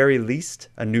 at the very least,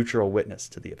 a neutral witness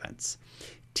to the events.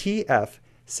 TF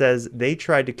says they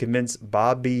tried to convince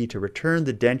Bob B to return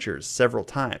the dentures several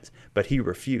times, but he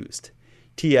refused.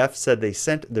 TF said they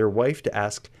sent their wife to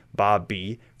ask Bob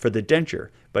B for the denture,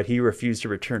 but he refused to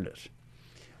return it.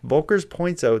 Volkers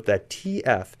points out that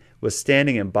TF was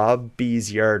standing in Bob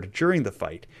B's yard during the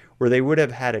fight, where they would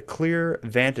have had a clear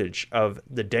vantage of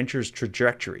the denture's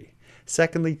trajectory.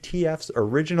 Secondly, TF's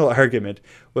original argument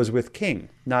was with King,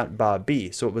 not Bob B,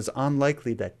 so it was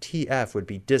unlikely that TF would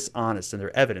be dishonest in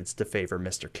their evidence to favor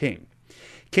Mr. King.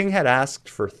 King had asked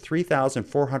for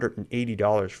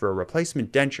 $3,480 for a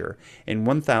replacement denture and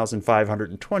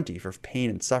 $1,520 for pain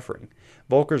and suffering.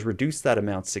 Volkers reduced that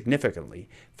amount significantly,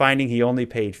 finding he only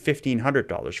paid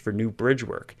 $1,500 for new bridge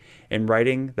work, and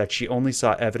writing that she only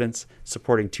saw evidence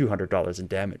supporting $200 in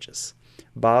damages.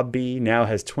 Bob B now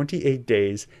has 28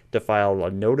 days to file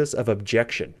a notice of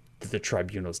objection to the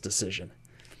tribunal's decision.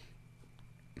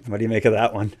 What do you make of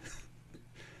that one?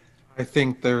 I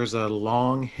think there's a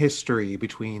long history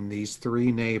between these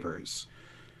three neighbors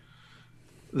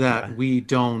that we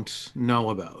don't know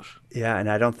about. Yeah,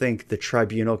 and I don't think the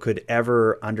tribunal could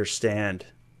ever understand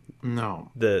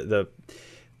the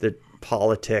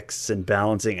politics and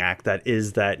balancing act that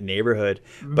is that neighborhood.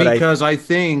 But because I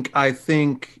think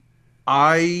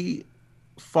I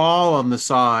fall on the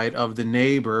side of the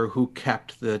neighbor who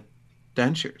kept the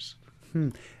dentures.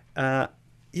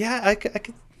 Yeah,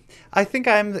 I think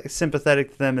I'm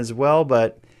sympathetic to them as well,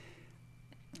 but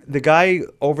the guy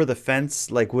over the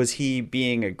fence, like, was he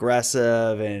being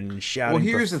aggressive and shouting? Well,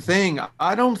 here's the thing.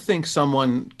 I don't think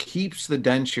someone keeps the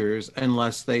dentures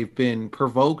unless they've been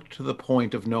provoked to the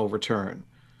point of no return.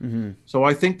 Mm-hmm. So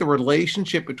I think the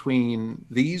relationship between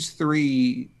these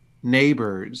three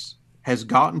neighbors has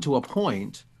gotten to a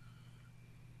point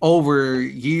over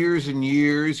years and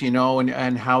years,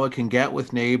 and how it can get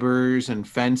with neighbors and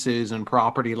fences and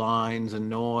property lines and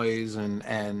noise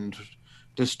and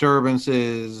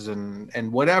disturbances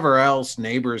and whatever else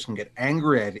neighbors can get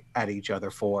angry at each other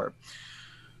for.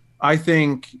 I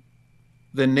think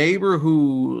the neighbor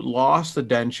who lost the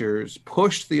dentures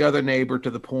pushed the other neighbor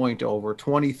to the point over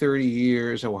 20, 30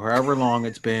 years or however long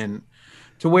it's been,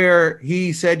 to where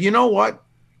he said, you know what?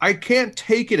 I can't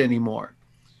take it anymore.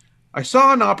 I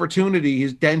saw an opportunity.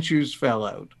 His dentures fell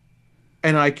out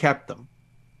and I kept them.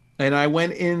 And I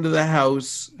went into the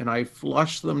house and I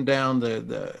flushed them down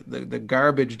the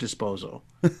garbage disposal.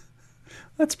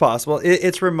 That's possible.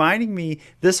 It's reminding me,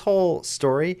 this whole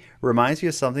story reminds me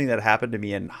of something that happened to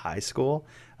me in high school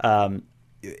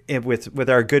with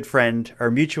our good friend,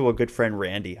 our mutual good friend,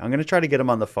 Randy. I'm going to try to get him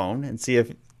on the phone and see if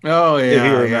he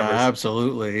remembers. Yeah,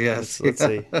 absolutely. Yes. Let's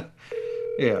see.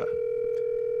 Yeah.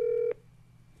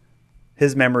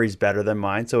 His memory's better than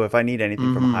mine, so if I need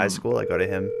anything from high school, I go to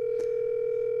him.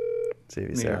 See if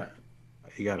he's there.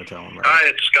 You got to tell him. Right? Hi,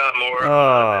 it's Scott Moore.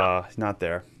 Oh, he's not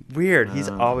there. Weird. He's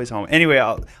always home. Anyway,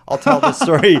 I'll tell the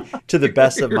story to the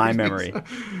best of my memory.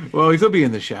 Well, he could be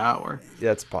in the shower.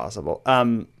 That's possible.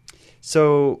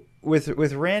 So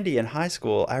with Randy in high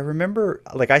school, I remember,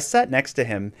 like, I sat next to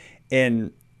him,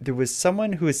 and there was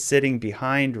someone who was sitting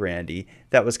behind Randy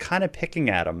that was kind of picking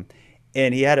at him,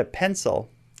 and he had a pencil,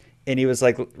 and he was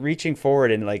like reaching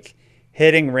forward and like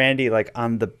hitting Randy like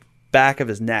on the back of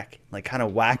his neck, like kind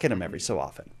of whacking him every so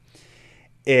often.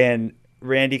 And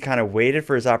Randy kind of waited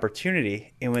for his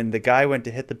opportunity, and when the guy went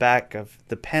to hit the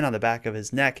pen on the back of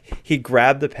his neck, he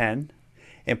grabbed the pen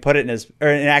and put it in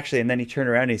and then he turned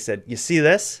around and he said, "You see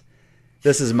this?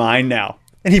 This is mine now."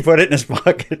 And he put it in his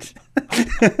pocket.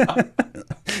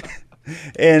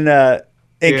 And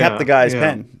kept the guy's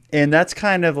pen. And that's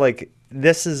kind of like,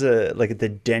 this is like the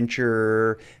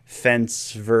denture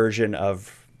fence version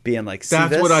of being like, see,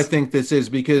 that's this? what I think this is,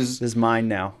 because this is mine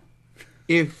now.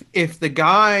 If the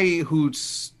guy who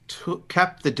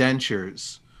kept the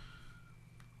dentures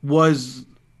was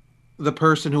the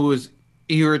person who was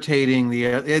irritating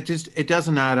it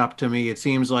doesn't add up to me. It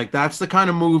seems like that's the kind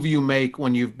of move you make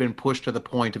when you've been pushed to the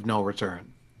point of no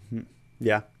return.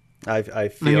 Yeah, I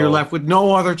feel. And you're left with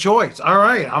no other choice. All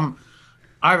right,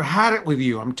 I've had it with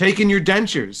you. I'm taking your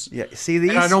dentures. Yeah, see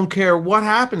these? And I don't care what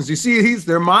happens. You see these?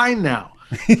 They're mine now.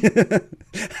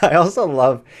 I also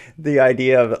love the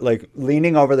idea of like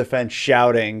leaning over the fence,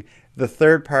 shouting. The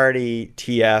third party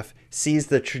TF sees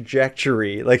the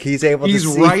trajectory. Like he's able to see.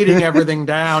 He's writing everything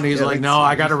down. He's like, no,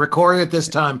 I got to record it this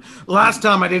time. Last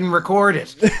time I didn't record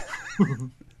it.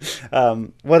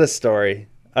 What a story.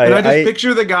 I just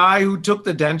picture the guy who took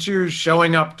the dentures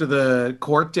showing up to the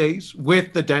court date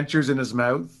with the dentures in his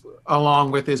mouth,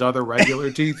 along with his other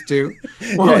regular teeth too.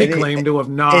 Well, he claimed to have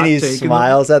not taken them. And he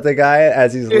smiles at the guy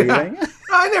as he's leaving.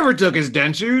 I never took his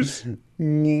dentures.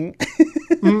 Ting.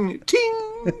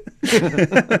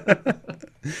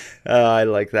 I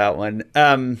like that one.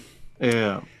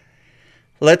 Yeah.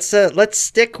 Let's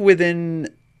stick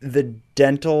within the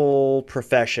dental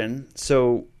profession.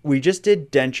 So we just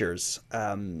did dentures,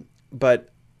 but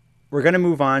we're going to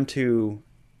move on to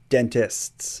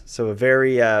dentists. So a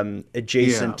very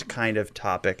adjacent kind of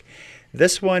topic.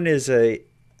 This one is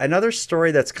another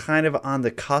story that's kind of on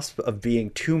the cusp of being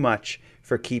too much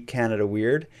for Keep Canada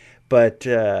Weird, but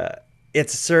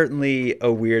it's certainly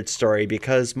a weird story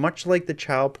because much like the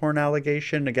child porn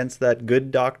allegation against that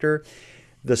good doctor,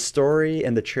 the story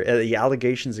and the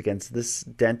allegations against this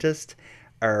dentist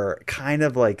are kind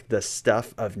of like the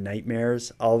stuff of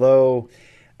nightmares, although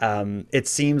it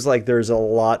seems like there's a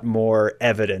lot more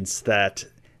evidence that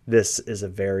this is a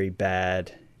very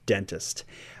bad dentist.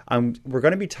 We're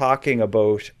going to be talking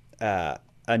about a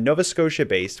Nova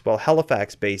Scotia-based,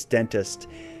 Halifax-based dentist,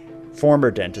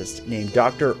 former dentist named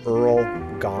Dr. Errol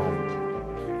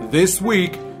Gaum. This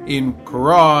week in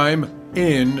Crime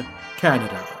in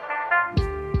Canada.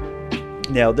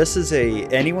 Now, this is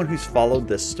anyone who's followed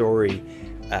this story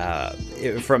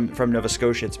from Nova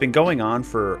Scotia. It's been going on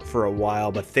for a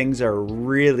while, but things are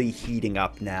really heating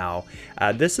up now.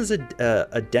 This is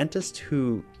a dentist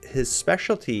who his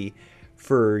specialty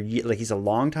he's a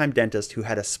longtime dentist who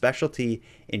had a specialty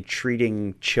in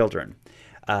treating children.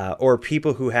 Or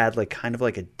people who had kind of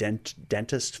a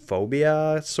dentist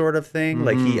phobia sort of thing.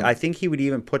 Mm-hmm. I think he would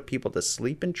even put people to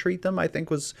sleep and treat them, I think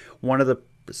was one of the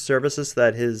services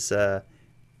that his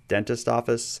dentist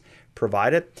office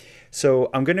provided. So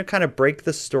I'm going to kind of break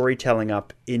the storytelling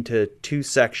up into two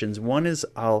sections. One is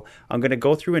I'm going to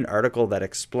go through an article that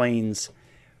explains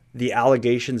the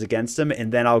allegations against him,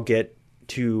 and then I'll get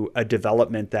to a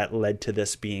development that led to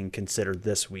this being considered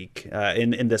this week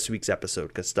in this week's episode,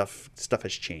 because stuff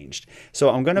has changed. So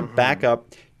I'm going to back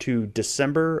up to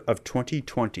December of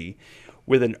 2020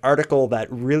 with an article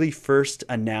that really first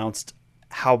announced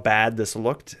how bad this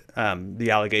looked, the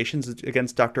allegations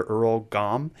against Dr. Errol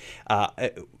Gaum.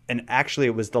 And actually,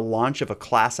 it was the launch of a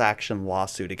class action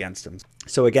lawsuit against him.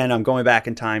 So again, I'm going back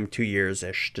in time 2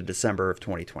 years-ish to December of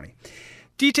 2020.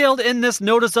 Detailed in this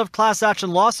notice of class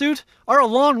action lawsuit are a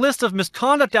long list of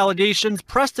misconduct allegations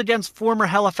pressed against former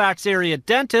Halifax area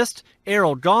dentist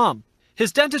Errol Gaum.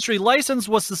 His dentistry license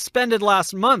was suspended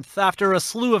last month after a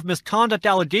slew of misconduct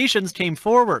allegations came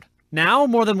forward. Now,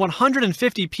 more than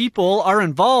 150 people are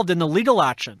involved in the legal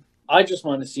action. I just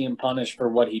want to see him punished for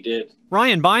what he did.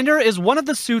 Ryan Binder is one of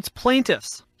the suit's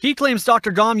plaintiffs. He claims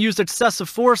Dr. Gaum used excessive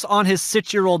force on his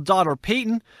 6-year-old daughter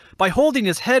Peyton by holding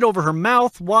his head over her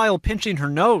mouth while pinching her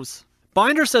nose.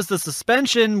 Binder says the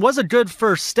suspension was a good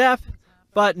first step,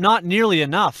 but not nearly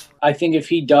enough. I think if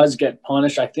he does get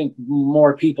punished, I think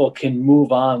more people can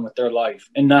move on with their life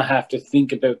and not have to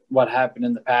think about what happened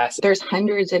in the past. There's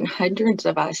hundreds and hundreds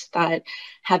of us that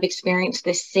have experienced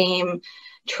the same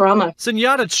trauma.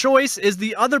 Sunyata Choice is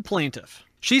the other plaintiff.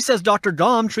 She says Dr.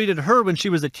 Gaum treated her when she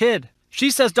was a kid. She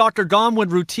says Dr. Gaum would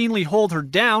routinely hold her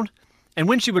down, and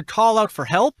when she would call out for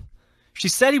help, she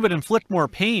said he would inflict more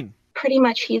pain. Pretty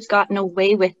much he's gotten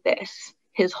away with this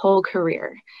his whole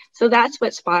career. So that's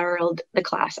what spiraled the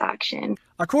class action.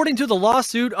 According to the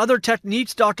lawsuit, other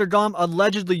techniques Dr. Gaum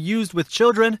allegedly used with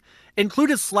children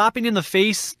included slapping in the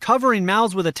face, covering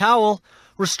mouths with a towel,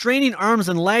 restraining arms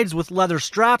and legs with leather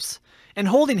straps, and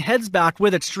holding heads back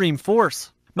with extreme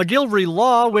force. McGillivray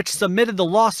Law, which submitted the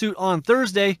lawsuit on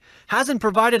Thursday, hasn't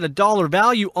provided a dollar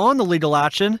value on the legal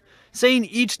action, saying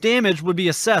each damage would be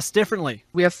assessed differently.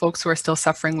 We have folks who are still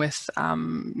suffering with,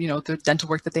 the dental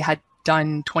work that they had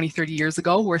done 20, 30 years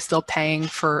ago. We're still paying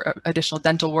for additional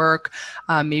dental work,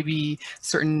 maybe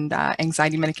certain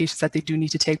anxiety medications that they do need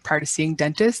to take prior to seeing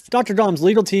dentists. Dr. Gaum's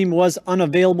legal team was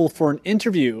unavailable for an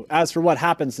interview. As for what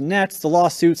happens next, the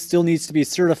lawsuit still needs to be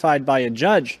certified by a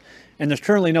judge, and there's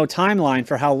currently no timeline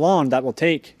for how long that will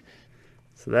take.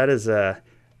 So that is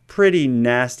pretty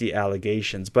nasty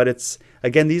allegations, but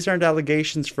again, these aren't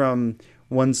allegations from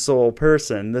one sole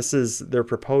person. They're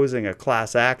proposing a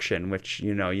class action, which,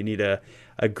 you need a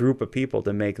group of people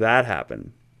to make that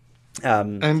happen.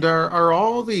 And are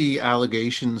all the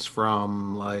allegations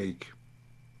from like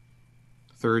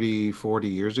 30, 40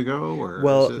 years ago? Or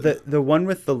well, the one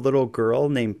with the little girl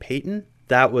named Peyton,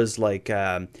 that was like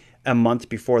a month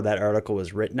before that article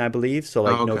was written, I believe. So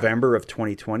like November of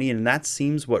 2020. And that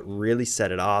seems what really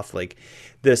set it off. Like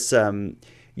this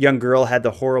young girl had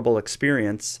the horrible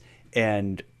experience,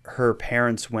 and her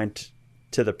parents went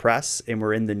to the press and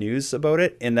were in the news about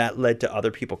it, and that led to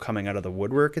other people coming out of the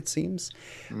woodwork, it seems.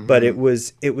 Mm-hmm. But it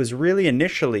was really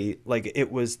initially like there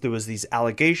was these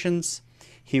allegations.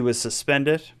 He was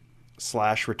suspended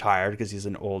 / retired because he's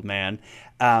an old man,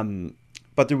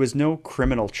 but there was no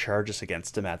criminal charges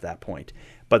against him at that point.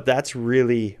 But that's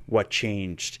really what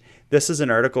changed. This is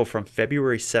an article from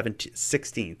February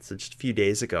 16th, so just a few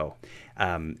days ago.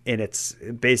 And it's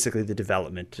basically the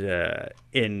development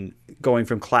in going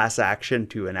from class action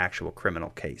to an actual criminal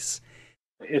case.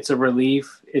 It's a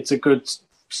relief. It's a good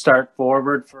start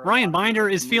forward. Ryan Binder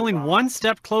is feeling one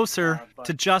step closer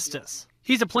to justice.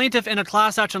 He's a plaintiff in a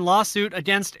class action lawsuit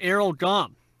against Errol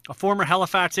Gaum, a former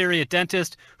Halifax area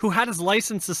dentist who had his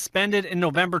license suspended in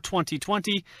November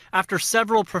 2020 after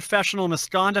several professional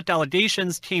misconduct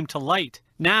allegations came to light.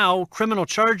 Now, criminal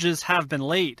charges have been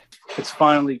laid. It's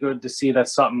finally good to see that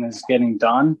something is getting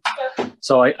done.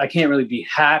 So I can't really be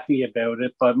happy about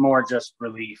it, but more just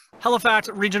relief. Halifax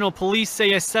Regional Police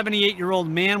say a 78-year-old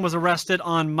man was arrested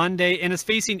on Monday and is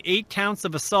facing 8 counts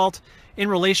of assault in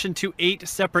relation to 8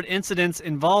 separate incidents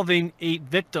involving 8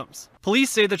 victims.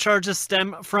 Police say the charges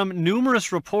stem from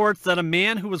numerous reports that a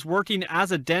man who was working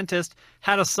as a dentist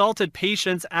had assaulted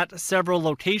patients at several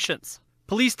locations.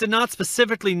 Police did not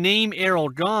specifically name Errol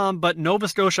Gaum, but Nova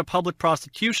Scotia Public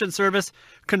Prosecution Service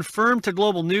confirmed to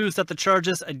Global News that the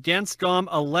charges against Gaum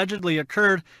allegedly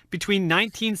occurred between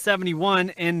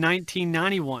 1971 and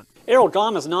 1991. Errol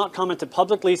Gaum has not commented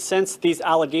publicly since these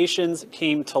allegations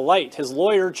came to light. His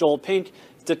lawyer, Joel Pink,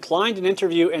 declined an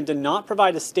interview and did not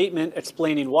provide a statement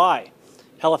explaining why.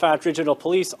 Halifax Regional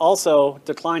Police also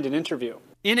declined an interview.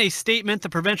 In a statement, the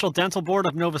Provincial Dental Board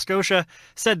of Nova Scotia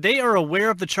said they are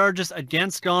aware of the charges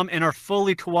against Gaum and are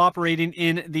fully cooperating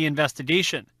in the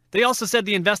investigation. They also said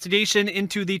the investigation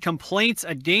into the complaints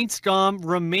against Gaum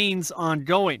remains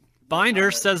ongoing.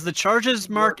 Binder says the charges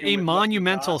mark a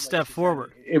monumental step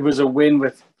forward. It was a win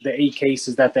with the 8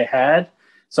 cases that they had.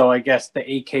 So I guess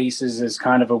the 8 cases is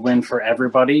kind of a win for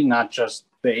everybody, not just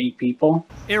the 8 people.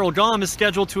 Errol Gaum is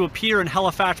scheduled to appear in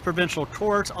Halifax Provincial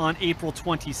Court on April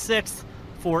 26th.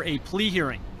 For a plea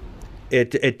hearing.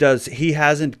 It does. He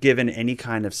hasn't given any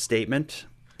kind of statement.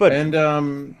 But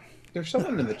there's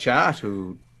someone in the chat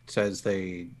who says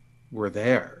they were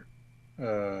there.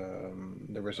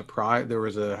 There was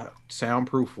a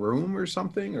soundproof room or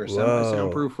something, or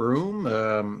semi-soundproof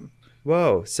room.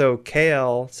 Whoa. So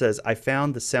KL says, I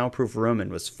found the soundproof room and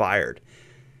was fired.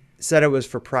 Said it was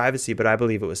for privacy, but I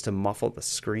believe it was to muffle the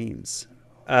screams.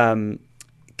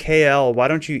 KL, why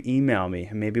don't you email me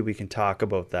and maybe we can talk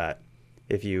about that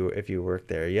if you work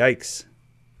there. Yikes.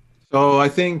 So I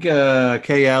think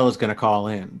KL is going to call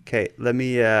in. Okay, let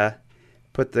me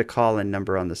put the call-in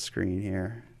number on the screen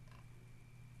here.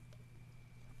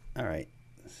 All right,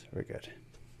 we're good.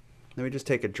 Let me just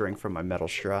take a drink from my metal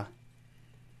straw.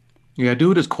 Yeah,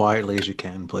 do it as quietly as you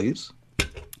can, please.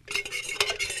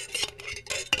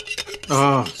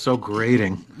 Oh, so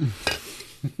grating.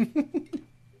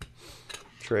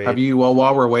 Have you,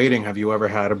 while we're waiting, have you ever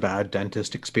had a bad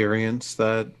dentist experience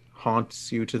that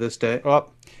haunts you to this day? Oh,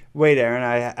 wait, Aaron,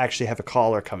 I actually have a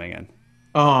caller coming in.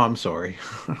 Oh, I'm sorry.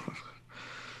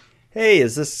 Hey,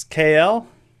 is this KL?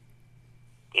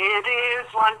 It is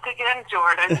once again,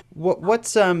 Jordan.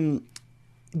 What's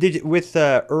with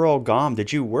Errol Gaum?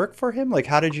 Did you work for him? Like,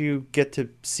 how did you get to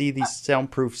see the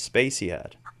soundproof space he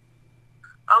had?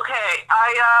 Okay,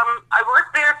 I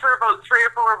worked there for about 3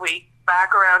 or 4 weeks.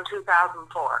 Back around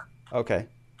 2004. Okay.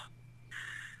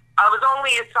 I was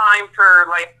only assigned for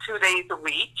like 2 days a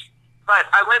week, but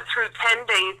I went through 10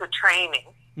 days of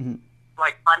training,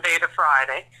 like Monday to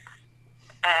Friday.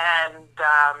 And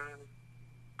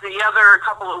the other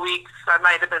couple of weeks, I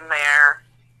might have been there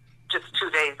just 2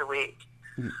 days a week.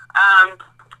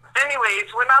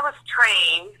 Anyways, when I was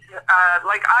trained,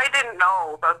 like, I didn't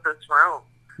know about this room.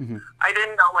 I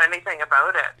didn't know anything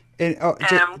about it. And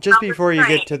just before you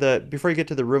get to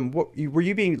the room, what were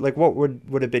you being like? What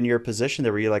would have been your position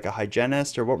there? Were you like a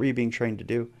hygienist, or what were you being trained to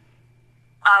do?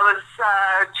 I was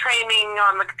training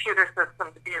on the computer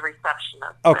system to be a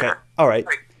receptionist. Okay, there. all right.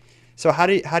 So how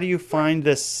do you find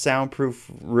this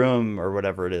soundproof room or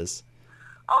whatever it is?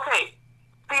 Okay,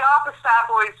 the office staff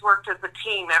always worked as a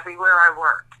team everywhere I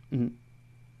worked.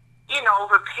 You know,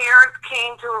 the parents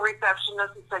came to a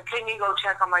receptionist and said, "Can you go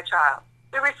check on my child?"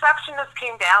 The receptionist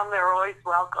came down, they were always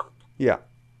welcomed. Yeah.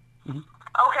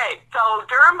 Okay, so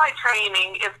during my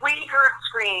training, if we heard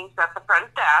screams at the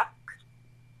front desk,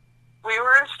 we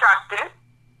were instructed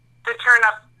to turn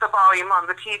up the volume on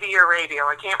the TV or radio.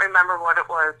 I can't remember what it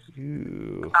was.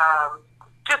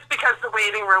 Just because the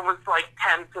waiting room was like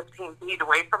 10, 15 feet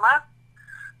away from us.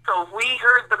 So if we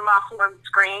heard the muffled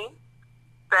scream,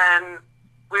 then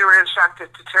we were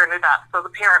instructed to turn it up so the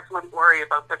parents wouldn't worry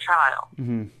about their child.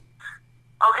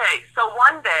 Okay, so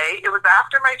one day, it was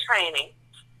after my training,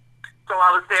 so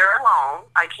I was there alone.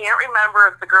 I can't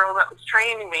remember if the girl that was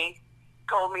training me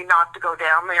told me not to go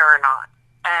down there or not.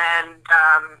 And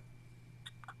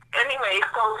anyway,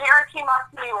 so Harry came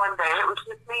up to me one day, it was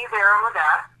just me there on the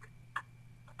desk,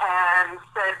 and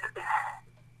said,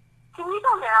 "Can you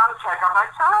go down and check on my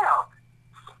child?"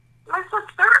 And I said,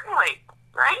 "Certainly,"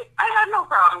 right? I had no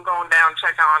problem going down and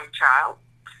checking on the child.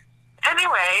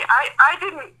 Anyway, I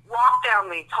didn't walk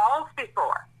down these halls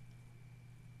before.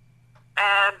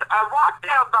 And I walked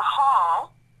down the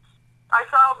hall. I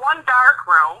saw one dark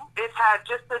room. It had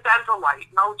just a dental light,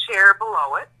 no chair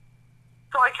below it.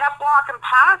 So I kept walking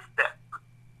past it.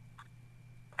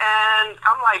 And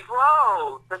I'm like,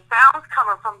 whoa, the sound's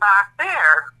coming from back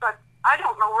there, but I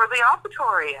don't know where the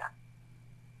operatory is.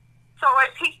 So I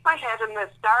peeked my head in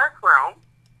this dark room,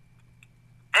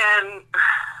 and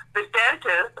the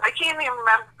dentist, I can't even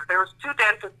remember, there was 2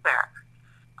 dentists there.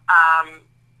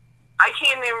 I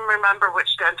can't even remember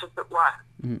which dentist it was.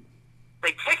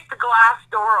 They kicked the glass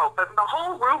door open. The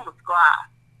whole room was glass.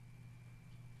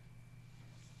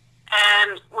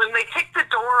 And when they kicked the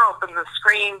door open, the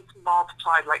screams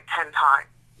multiplied like 10 times.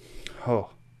 Oh.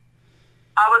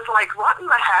 I was like, what in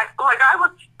the heck? Like, I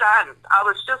was stunned. I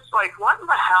was just like, what in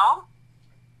the hell?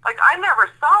 Like, I never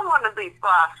saw one of these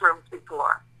glass rooms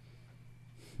before.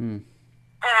 And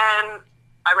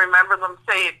I remember them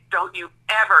saying, "Don't you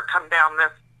ever come down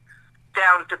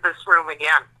to this room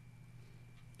again."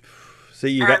 So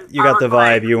you got the vibe,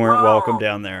 like, you weren't welcome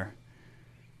down there.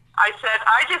 I said,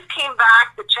 "I just came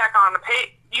back to check on the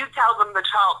patient. You tell them the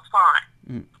child's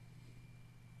fine."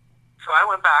 So I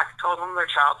went back, told them their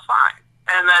child's fine.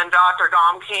 And then Dr.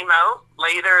 Gaum came out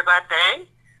later that day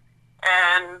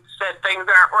and said things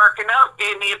aren't working out,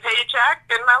 gave me a paycheck,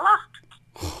 and I left.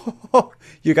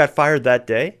 You got fired that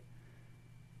day?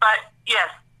 But yes,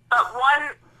 but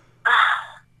one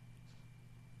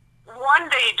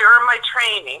day during my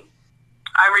training,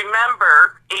 I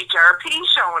remember HRP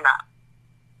showing up.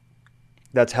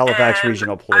 That's Halifax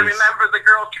Regional Police. I remember the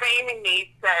girl training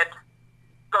me said,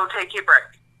 "Go take your break."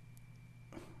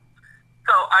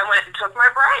 So I went and took my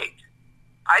break.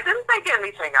 I didn't think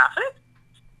anything of it.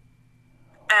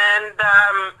 And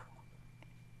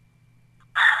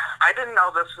I didn't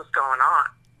know this was going on.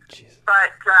 Jesus.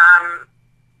 But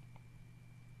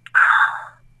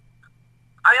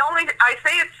I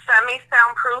say it's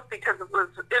semi-soundproof because if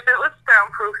it was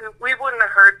soundproof, we wouldn't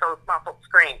have heard those muffled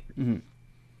screams.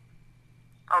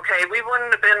 Okay, we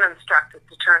wouldn't have been instructed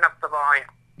to turn up the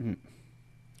volume.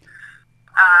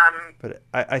 But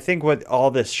I think what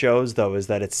all this shows, though, is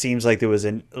that it seems like there was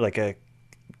an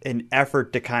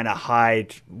effort to kind of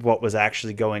hide what was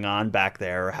actually going on back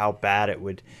there, or how bad it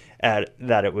would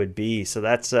be. So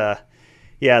that's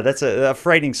that's a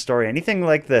frightening story. Anything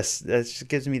like this, it just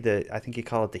gives me I think you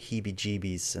call it the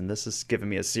heebie-jeebies, and this is giving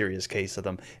me a serious case of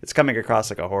them. It's coming across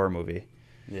like a horror movie.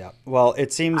 Yeah. Well,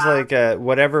 it seems like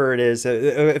whatever it is,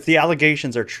 if the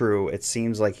allegations are true, it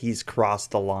seems like he's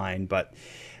crossed the line. But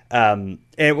and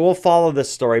we'll follow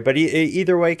this story. But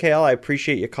either way, KL, I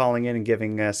appreciate you calling in and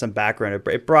giving some background.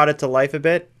 It brought it to life a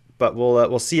bit. But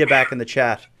we'll see you back in the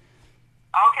chat.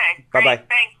 Okay. Bye bye.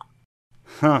 Thanks.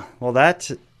 Huh. Well,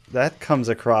 that comes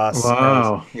across.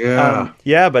 Wow.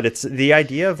 Yeah, but it's the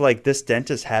idea of like this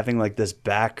dentist having like this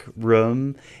back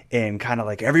room and kind of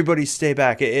like everybody stay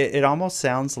back. It almost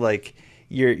sounds like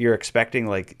you're expecting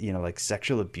like, like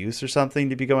sexual abuse or something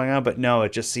to be going on, but no,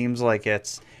 it just seems like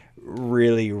it's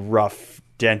really rough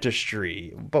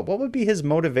dentistry. But what would be his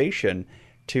motivation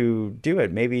to do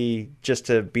it? Maybe just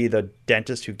to be the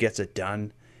dentist who gets it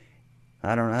done.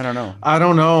 I don't know. I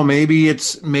don't know. Maybe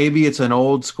it's an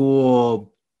old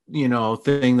school,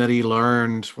 thing that he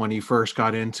learned when he first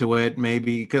got into it.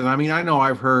 Maybe because I know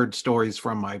I've heard stories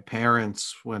from my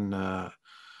parents when my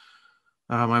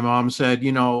mom said,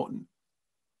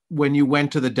 when you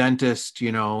went to the dentist,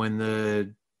 in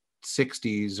the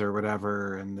 60s or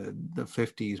whatever, and the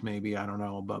 50s, maybe, I don't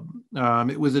know, but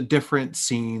it was a different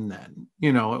scene then.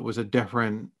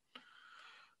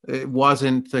 It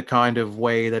wasn't the kind of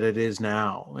way that it is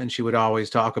now. And she would always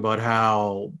talk about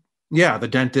how, the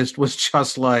dentist was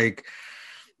just like,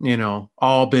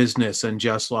 all business and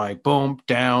just like boom,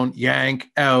 down, yank,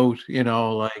 out,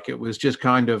 like it was just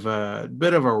kind of a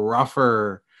bit of a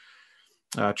rougher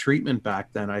treatment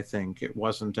back then. I think it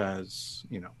wasn't as,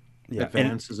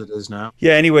 advanced as it is now.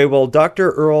 Yeah. Anyway, well,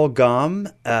 Dr. Errol Gaum,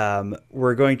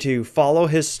 we're going to follow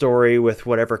his story with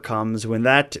whatever comes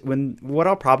when what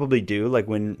I'll probably do, like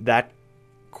when that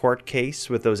court case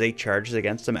with those 8 charges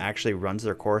against him actually runs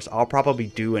their course, I'll probably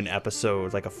do an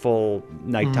episode, like a full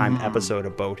nighttime episode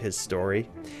about his story.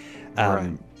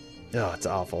 Right. Oh, it's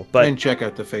awful. But and check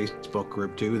out the Facebook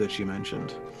group too that she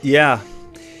mentioned. Yeah.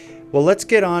 Well, let's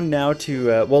get on now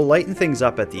to we'll lighten things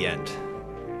up at the end.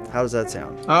 How does that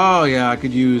sound? Oh, yeah, I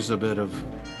could use a bit of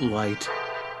light.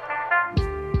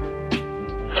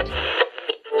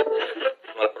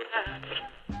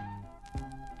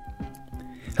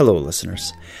 Hello,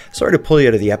 listeners. Sorry to pull you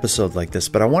out of the episode like this,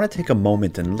 but I want to take a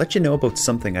moment and let you know about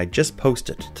something I just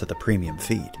posted to the premium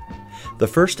feed. The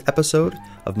first episode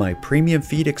of my premium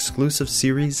feed exclusive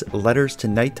series, Letters to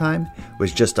Nighttime,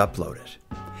 was just uploaded.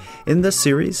 In this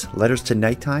series, Letters to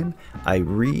Nighttime, I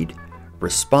read,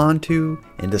 respond to,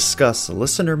 and discuss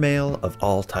listener mail of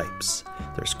all types.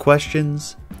 There's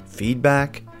questions,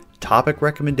 feedback, topic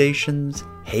recommendations,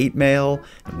 hate mail,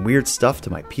 and weird stuff to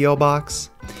my P.O.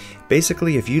 box.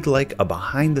 Basically, if you'd like a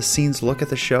behind-the-scenes look at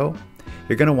the show,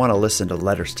 you're going to want to listen to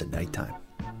Letters to Nighttime.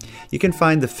 You can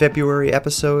find the February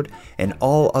episode and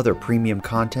all other premium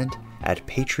content at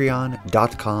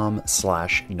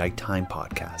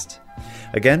patreon.com/nighttimepodcast.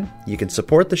 Again, you can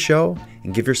support the show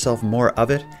and give yourself more of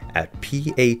it at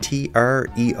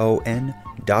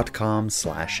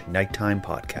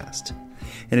patreon.com/nighttimepodcast.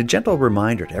 And a gentle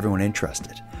reminder to everyone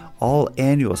interested, all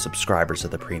annual subscribers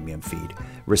of the premium feed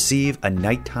receive a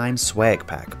nighttime swag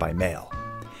pack by mail.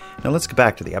 Now let's get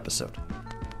back to the episode.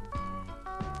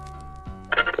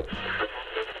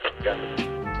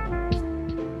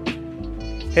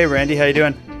 Hey Randy, how you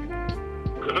doing?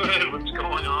 Good, what's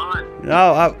going on?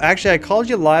 No, actually I called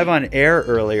you live on air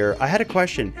earlier. I had a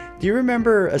question. Do you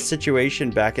remember a situation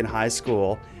back in high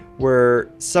school where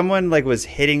someone was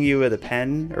hitting you with a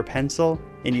pen or pencil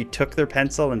and you took their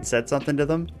pencil and said something to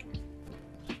them?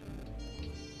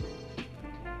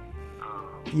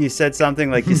 You said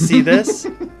something like, you see this?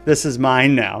 This is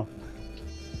mine now.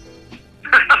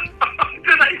 Did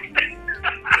I say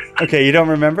that? Okay, you don't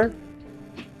remember?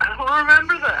 I don't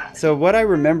remember that. So what I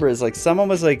remember is someone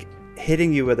was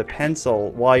hitting you with a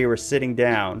pencil while you were sitting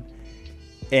down,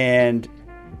 and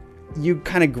you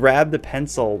kind of grabbed the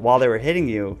pencil while they were hitting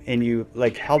you, and you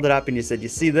held it up and you said, you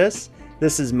see this?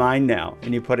 This is mine now.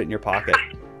 And you put it in your pocket.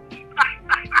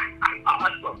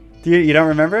 Awesome. You don't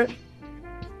remember it?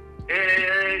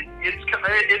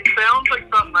 It sounds like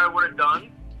something I would have done.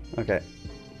 Okay.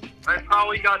 I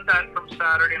probably got that from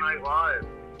Saturday Night Live.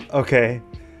 Okay.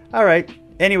 All right.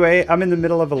 Anyway, I'm in the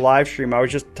middle of a live stream. I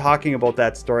was just talking about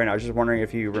that story, and I was just wondering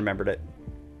if you remembered it.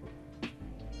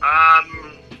 I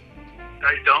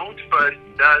don't, but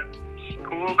that's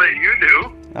cool that you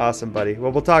do. Awesome, buddy.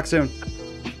 Well, we'll talk soon.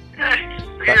 Thanks.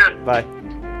 See ya. Bye.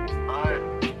 Bye.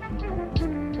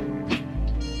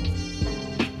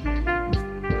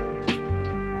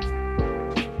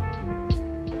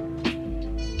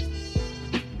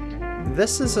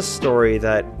 This is a story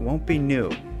that won't be new.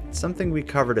 It's something we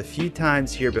covered a few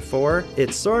times here before.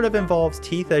 It sort of involves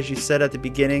teeth, as you said at the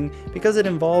beginning, because it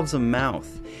involves a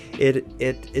mouth. It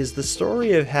is the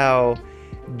story of how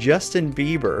Justin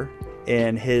Bieber,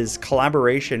 in his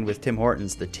collaboration with Tim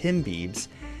Hortons, the Tim Biebs,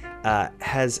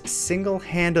 has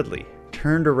single-handedly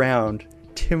turned around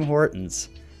Tim Hortons'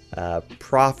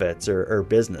 profits or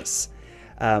business.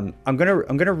 I'm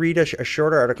gonna read a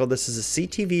short article. This is a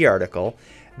CTV article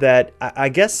that I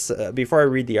guess before I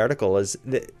read the article is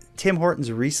that Tim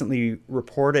Hortons recently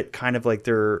reported kind of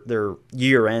their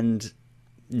year-end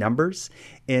numbers,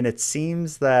 and it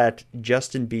seems that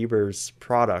Justin Bieber's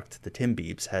product, the Tim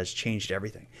Biebs, has changed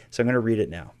everything. So I'm going to read it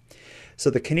now. So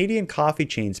the Canadian coffee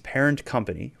chain's parent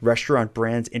company, Restaurant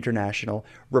Brands International,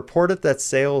 reported that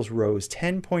sales rose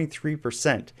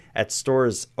 10.3% at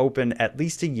stores open at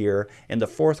least a year in the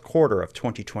fourth quarter of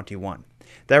 2021.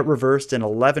 That reversed an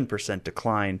 11%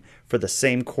 decline for the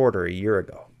same quarter a year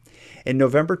ago. In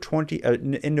November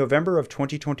of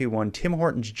 2021, Tim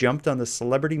Hortons jumped on the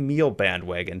celebrity meal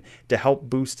bandwagon to help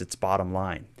boost its bottom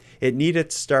line. It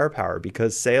needed star power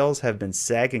because sales have been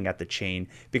sagging at the chain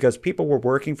because people were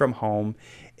working from home,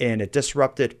 and it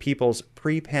disrupted people's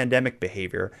pre-pandemic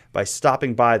behavior by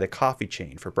stopping by the coffee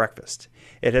chain for breakfast.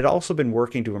 It had also been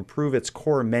working to improve its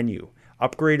core menu,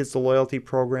 upgrade its loyalty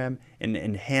program, and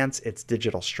enhance its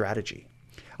digital strategy.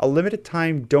 A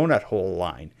limited-time donut hole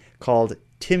line called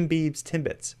Tim Biebs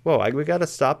Timbits. Whoa, we got to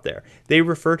stop there. They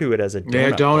refer to it as a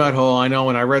donut hole. I know.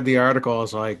 When I read the article, I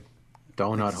was like,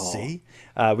 donut hole. See?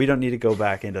 We don't need to go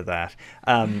back into that.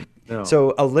 No.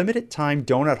 So a limited-time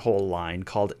donut hole line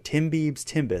called Tim Biebs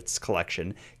Timbits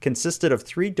collection consisted of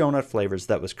 3 donut flavors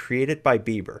that was created by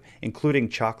Bieber, including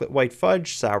chocolate white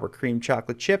fudge, sour cream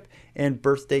chocolate chip, and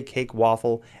birthday cake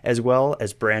waffle, as well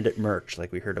as branded merch,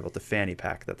 like we heard about the fanny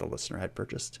pack that the listener had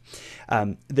purchased.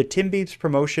 The Tim Biebs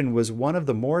promotion was one of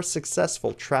the more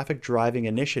successful traffic driving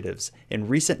initiatives in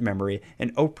recent memory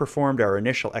and outperformed our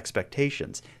initial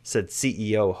expectations, said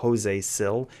CEO Jose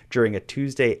Sill during a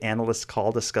Tuesday analyst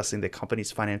call discussing the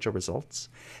company's financial results.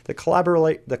 The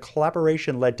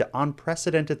collaboration led to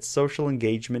unprecedented social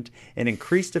engagement and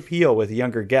increased appeal with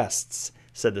younger guests,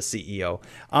 said the CEO.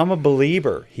 I'm a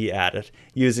believer, he added,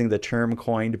 using the term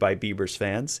coined by Bieber's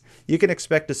fans. You can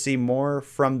expect to see more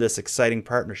from this exciting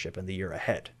partnership in the year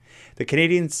ahead. The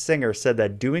Canadian singer said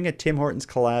that doing a Tim Hortons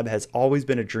collab has always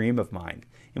been a dream of mine.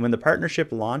 And when the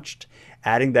partnership launched,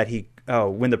 adding that he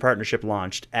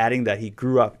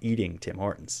grew up eating Tim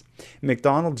Hortons.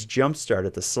 McDonald's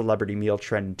jump-started the celebrity meal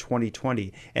trend in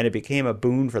 2020, and it became a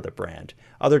boon for the brand.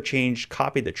 Other chains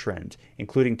copied the trend,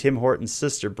 including Tim Hortons'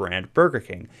 sister brand, Burger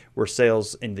King, where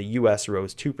sales in the U.S.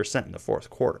 rose 2% in the fourth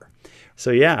quarter.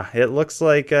 So yeah, it looks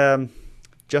like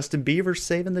Justin Bieber is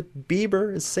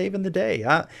saving the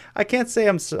day. I can't say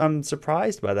I'm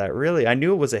surprised by that, really. I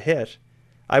knew it was a hit.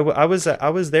 I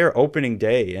was there opening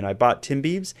day, and I bought Tim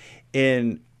Biebs,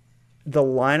 and the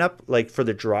lineup, like, for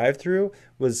the drive-through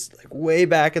was like way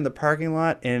back in the parking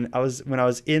lot. And when I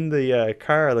was in the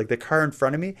car, like the car in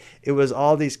front of me, it was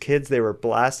all these kids. They were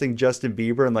blasting Justin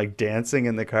Bieber and like dancing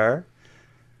in the car.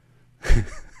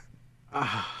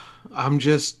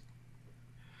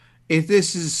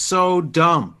 This is so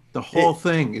dumb. The whole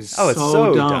thing is it's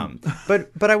so dumb. But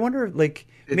I wonder, like,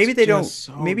 maybe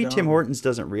Tim Hortons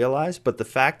doesn't realize, but the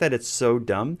fact that it's so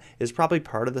dumb is probably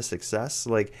part of the success.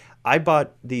 Like, I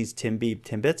bought these Tim Biebs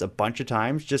Timbits a bunch of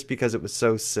times just because it was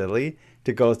so silly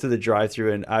to go through the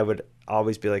drive-thru, and I would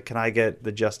always be like, can I get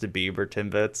the Justin Bieber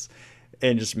Timbits?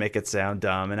 And just make it sound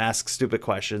dumb and ask stupid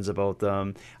questions about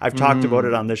them. I've talked about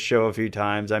it on this show a few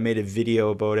times. I made a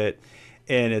video about it,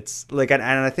 and it's like, and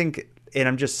I think, and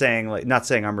I'm just saying, like, not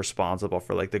saying I'm responsible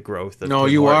for like the growth of No,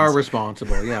 Tim you Hortons. are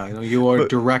responsible. Yeah, you are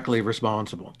directly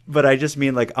responsible. But I just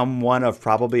mean, like, I'm one of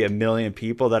probably 1 million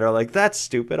people that are like, that's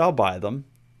stupid, I'll buy them.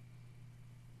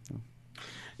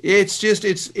 It's just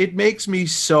it makes me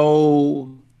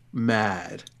so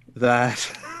mad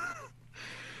that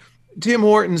Tim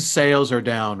Hortons sales are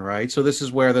down, right? So this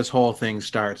is where this whole thing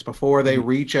starts. Before they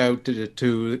reach out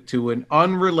to an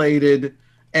unrelated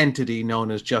entity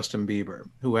known as Justin Bieber,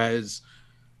 who has,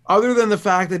 other than the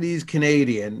fact that he's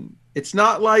Canadian, it's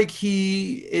not like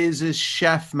he is a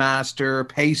chef master,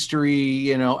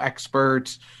 pastry,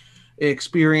 expert,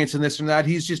 experience in this and that.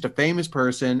 He's just a famous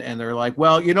person, and they're like,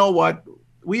 well, you know what?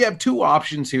 We have 2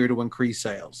 options here to increase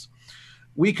sales.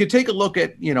 We could take a look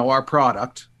at, our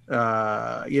product,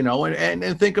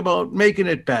 and think about making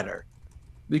it better,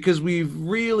 because we've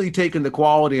really taken the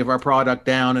quality of our product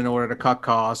down in order to cut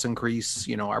costs, increase,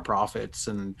 our profits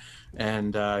and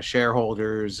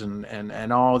shareholders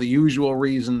and all the usual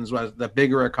reasons. The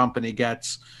bigger a company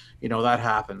gets, that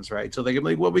happens, right? So they can be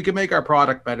like, well, we can make our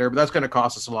product better, but that's going to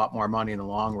cost us a lot more money in the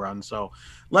long run. So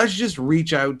let's just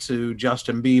reach out to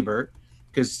Justin Bieber,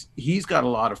 because he's got a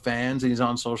lot of fans and he's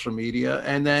on social media.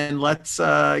 And then let's,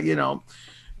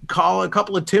 call a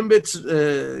couple of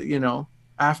Timbits,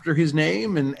 after his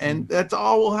name. And that's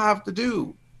all we'll have to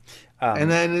do.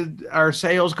 And then our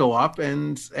sales go up,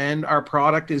 and our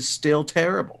product is still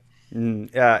terrible.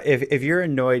 If you're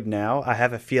annoyed now, I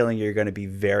have a feeling you're going to be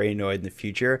very annoyed in the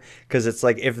future, because it's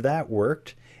like, if that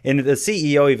worked, And the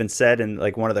CEO even said in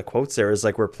like one of the quotes there is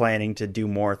like, we're planning to do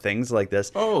more things like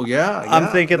this. Oh yeah. I'm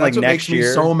thinking That's like what next makes year.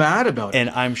 me so mad about it. And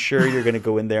I'm sure you're going to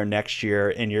go in there next year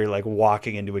and you're like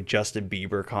walking into a Justin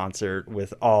Bieber concert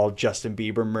with all Justin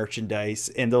Bieber merchandise,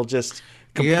 and they'll just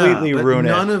completely ruin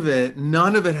it.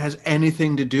 None of it has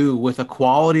anything to do with a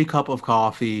quality cup of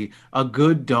coffee, a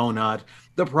good donut.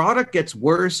 The product gets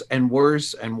worse and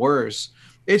worse and worse.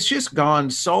 It's just gone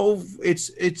so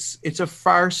it's a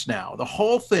farce now. The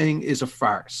whole thing is a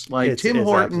farce. Like Tim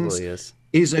Hortons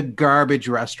is a garbage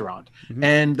restaurant. Mm-hmm.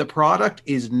 And the product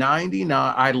is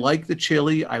 99. I like the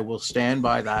chili. I will stand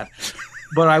by that.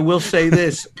 But I will say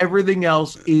this, everything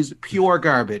else is pure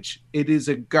garbage. It is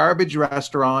a garbage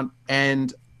restaurant,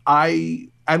 and I'm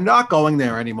not going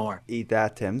there anymore. Eat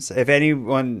that, Tim's. If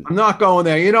anyone... I'm not going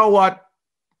there. You know what?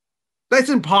 That's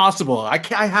impossible. I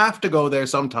have to go there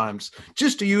sometimes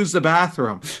just to use the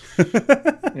bathroom.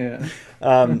 Yeah.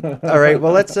 All right.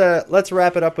 Well, let's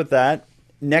wrap it up with that.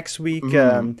 Next week,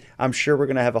 I'm sure we're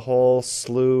going to have a whole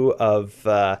slew of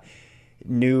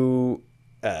new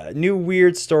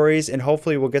weird stories, and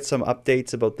hopefully we'll get some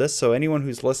updates about this. So anyone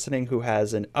who's listening who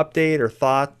has an update or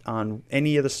thought on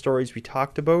any of the stories we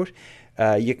talked about,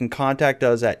 you can contact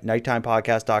us at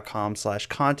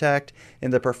nighttimepodcast.com/contact.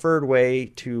 And the preferred way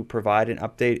to provide an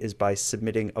update is by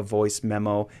submitting a voice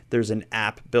memo. There's an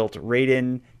app built right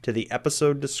in to the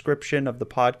episode description of the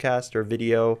podcast or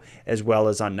video, as well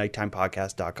as on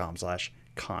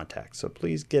nighttimepodcast.com/contact. So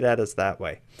please get at us that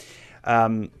way.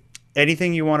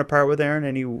 Anything you want to part with, Aaron?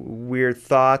 Any weird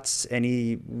thoughts?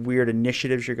 Any weird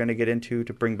initiatives you're going to get into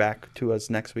to bring back to us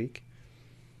next week?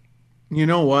 You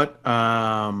know what?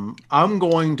 I'm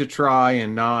going to try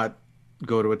and not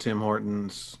go to a Tim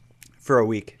Hortons for a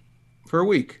week.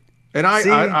 And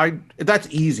I that's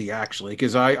easy actually,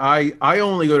 because I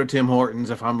only go to Tim Hortons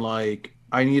if I'm like,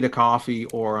 I need a coffee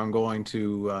or I'm going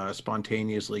to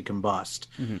spontaneously combust.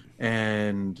 Mm-hmm.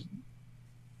 And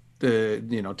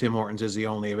Tim Hortons is the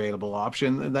only available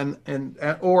option.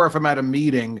 Or if I'm at a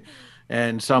meeting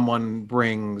and someone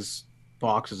brings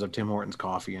boxes of Tim Hortons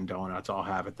coffee and donuts, I'll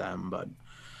have it then. But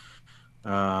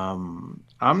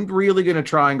I'm really going to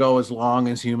try and go as long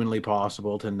as humanly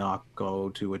possible to not go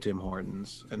to a Tim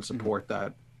Hortons and support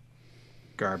that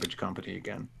garbage company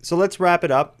again. So let's wrap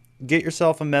it up. Get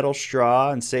yourself a metal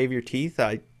straw and save your teeth.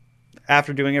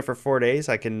 After doing it for 4 days,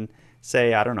 I can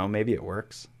say, I don't know, maybe it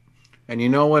works. And you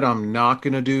know what I'm not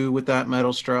going to do with that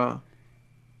metal straw?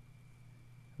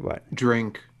 What?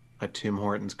 Drink a Tim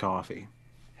Hortons coffee.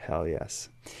 Hell yes.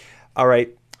 All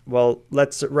right. Well,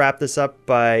 let's wrap this up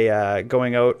by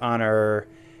going out on our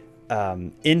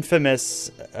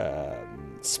infamous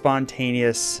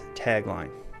spontaneous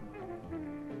tagline.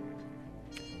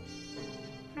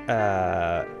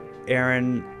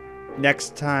 Aaron,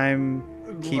 next time,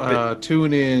 keep it...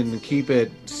 Tune in. Keep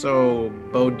it so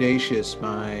bodacious,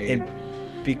 and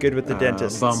be good with the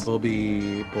dentist.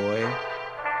 Bumblebee boy.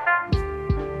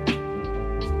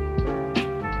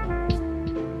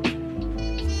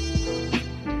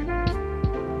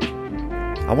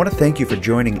 I want to thank you for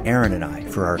joining Aaron and I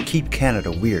for our Keep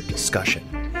Canada Weird discussion.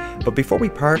 But before we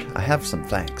part, I have some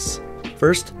thanks.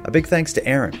 First, a big thanks to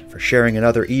Aaron for sharing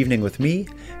another evening with me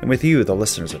and with you, the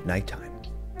listeners of Nighttime.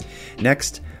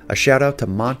 Next, a shout out to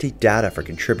Monty Data for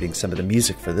contributing some of the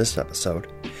music for this episode.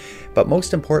 But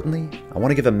most importantly, I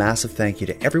want to give a massive thank you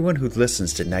to everyone who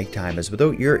listens to Nighttime, as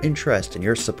without your interest and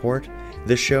your support,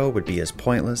 this show would be as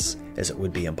pointless as it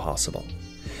would be impossible.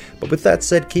 But with that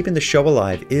said, keeping the show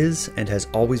alive is and has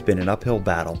always been an uphill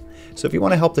battle, so if you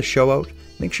want to help the show out,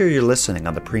 make sure you're listening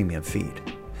on the premium feed.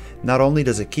 Not only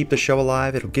does it keep the show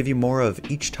alive, it'll give you more of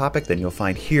each topic than you'll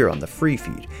find here on the free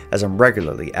feed, as I'm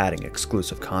regularly adding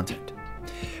exclusive content.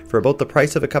 For about the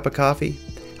price of a cup of coffee,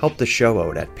 help the show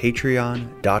out at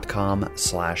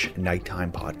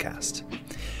patreon.com/nighttimepodcast.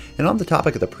 And on the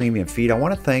topic of the premium feed, I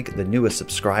want to thank the newest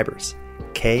subscribers,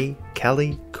 Kay,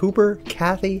 Kelly, Cooper,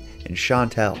 Kathy, and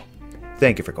Chantel.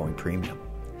 Thank you for going premium.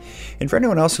 And for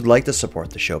anyone else who'd like to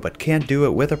support the show but can't do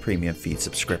it with a premium feed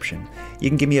subscription, you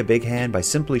can give me a big hand by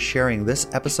simply sharing this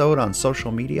episode on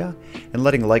social media and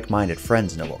letting like-minded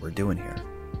friends know what we're doing here.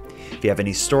 If you have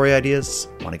any story ideas,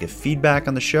 want to give feedback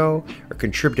on the show, or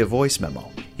contribute a voice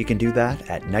memo, you can do that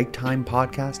at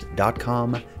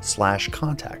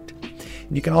nighttimepodcast.com/contact.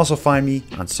 And you can also find me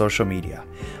on social media.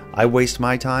 I waste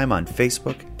my time on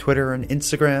Facebook, Twitter, and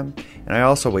Instagram, and I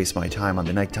also waste my time on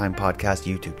the Nighttime Podcast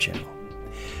YouTube channel.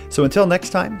 So until next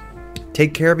time,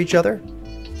 take care of each other,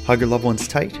 hug your loved ones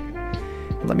tight,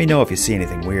 and let me know if you see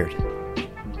anything weird.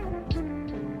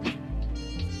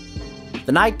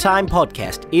 The Nighttime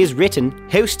Podcast is written,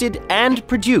 hosted, and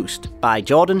produced by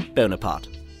Jordan Bonaparte.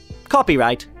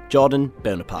 Copyright Jordan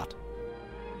Bonaparte.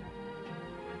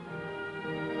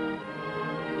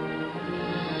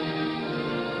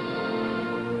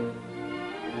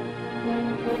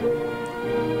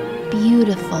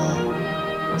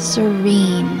 Beautiful,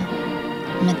 serene,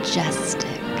 majestic.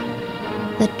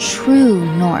 The true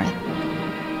North.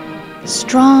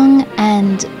 Strong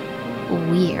and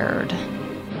weird.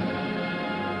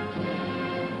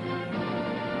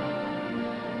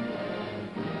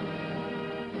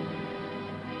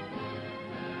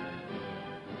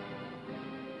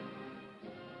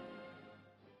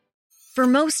 For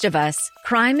most of us,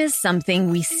 crime is something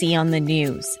we see on the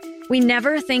news. We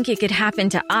never think it could happen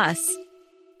to us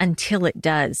until it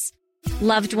does.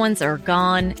 Loved ones are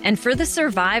gone, and for the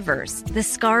survivors, the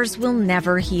scars will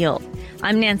never heal.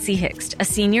 I'm Nancy Hixt, a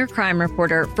senior crime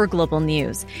reporter for Global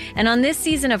News. And on this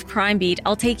season of Crime Beat,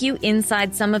 I'll take you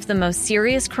inside some of the most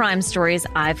serious crime stories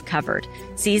I've covered.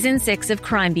 Season 6 of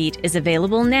Crime Beat is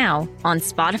available now on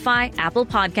Spotify, Apple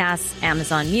Podcasts,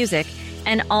 Amazon Music,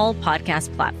 and all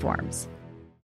podcast platforms.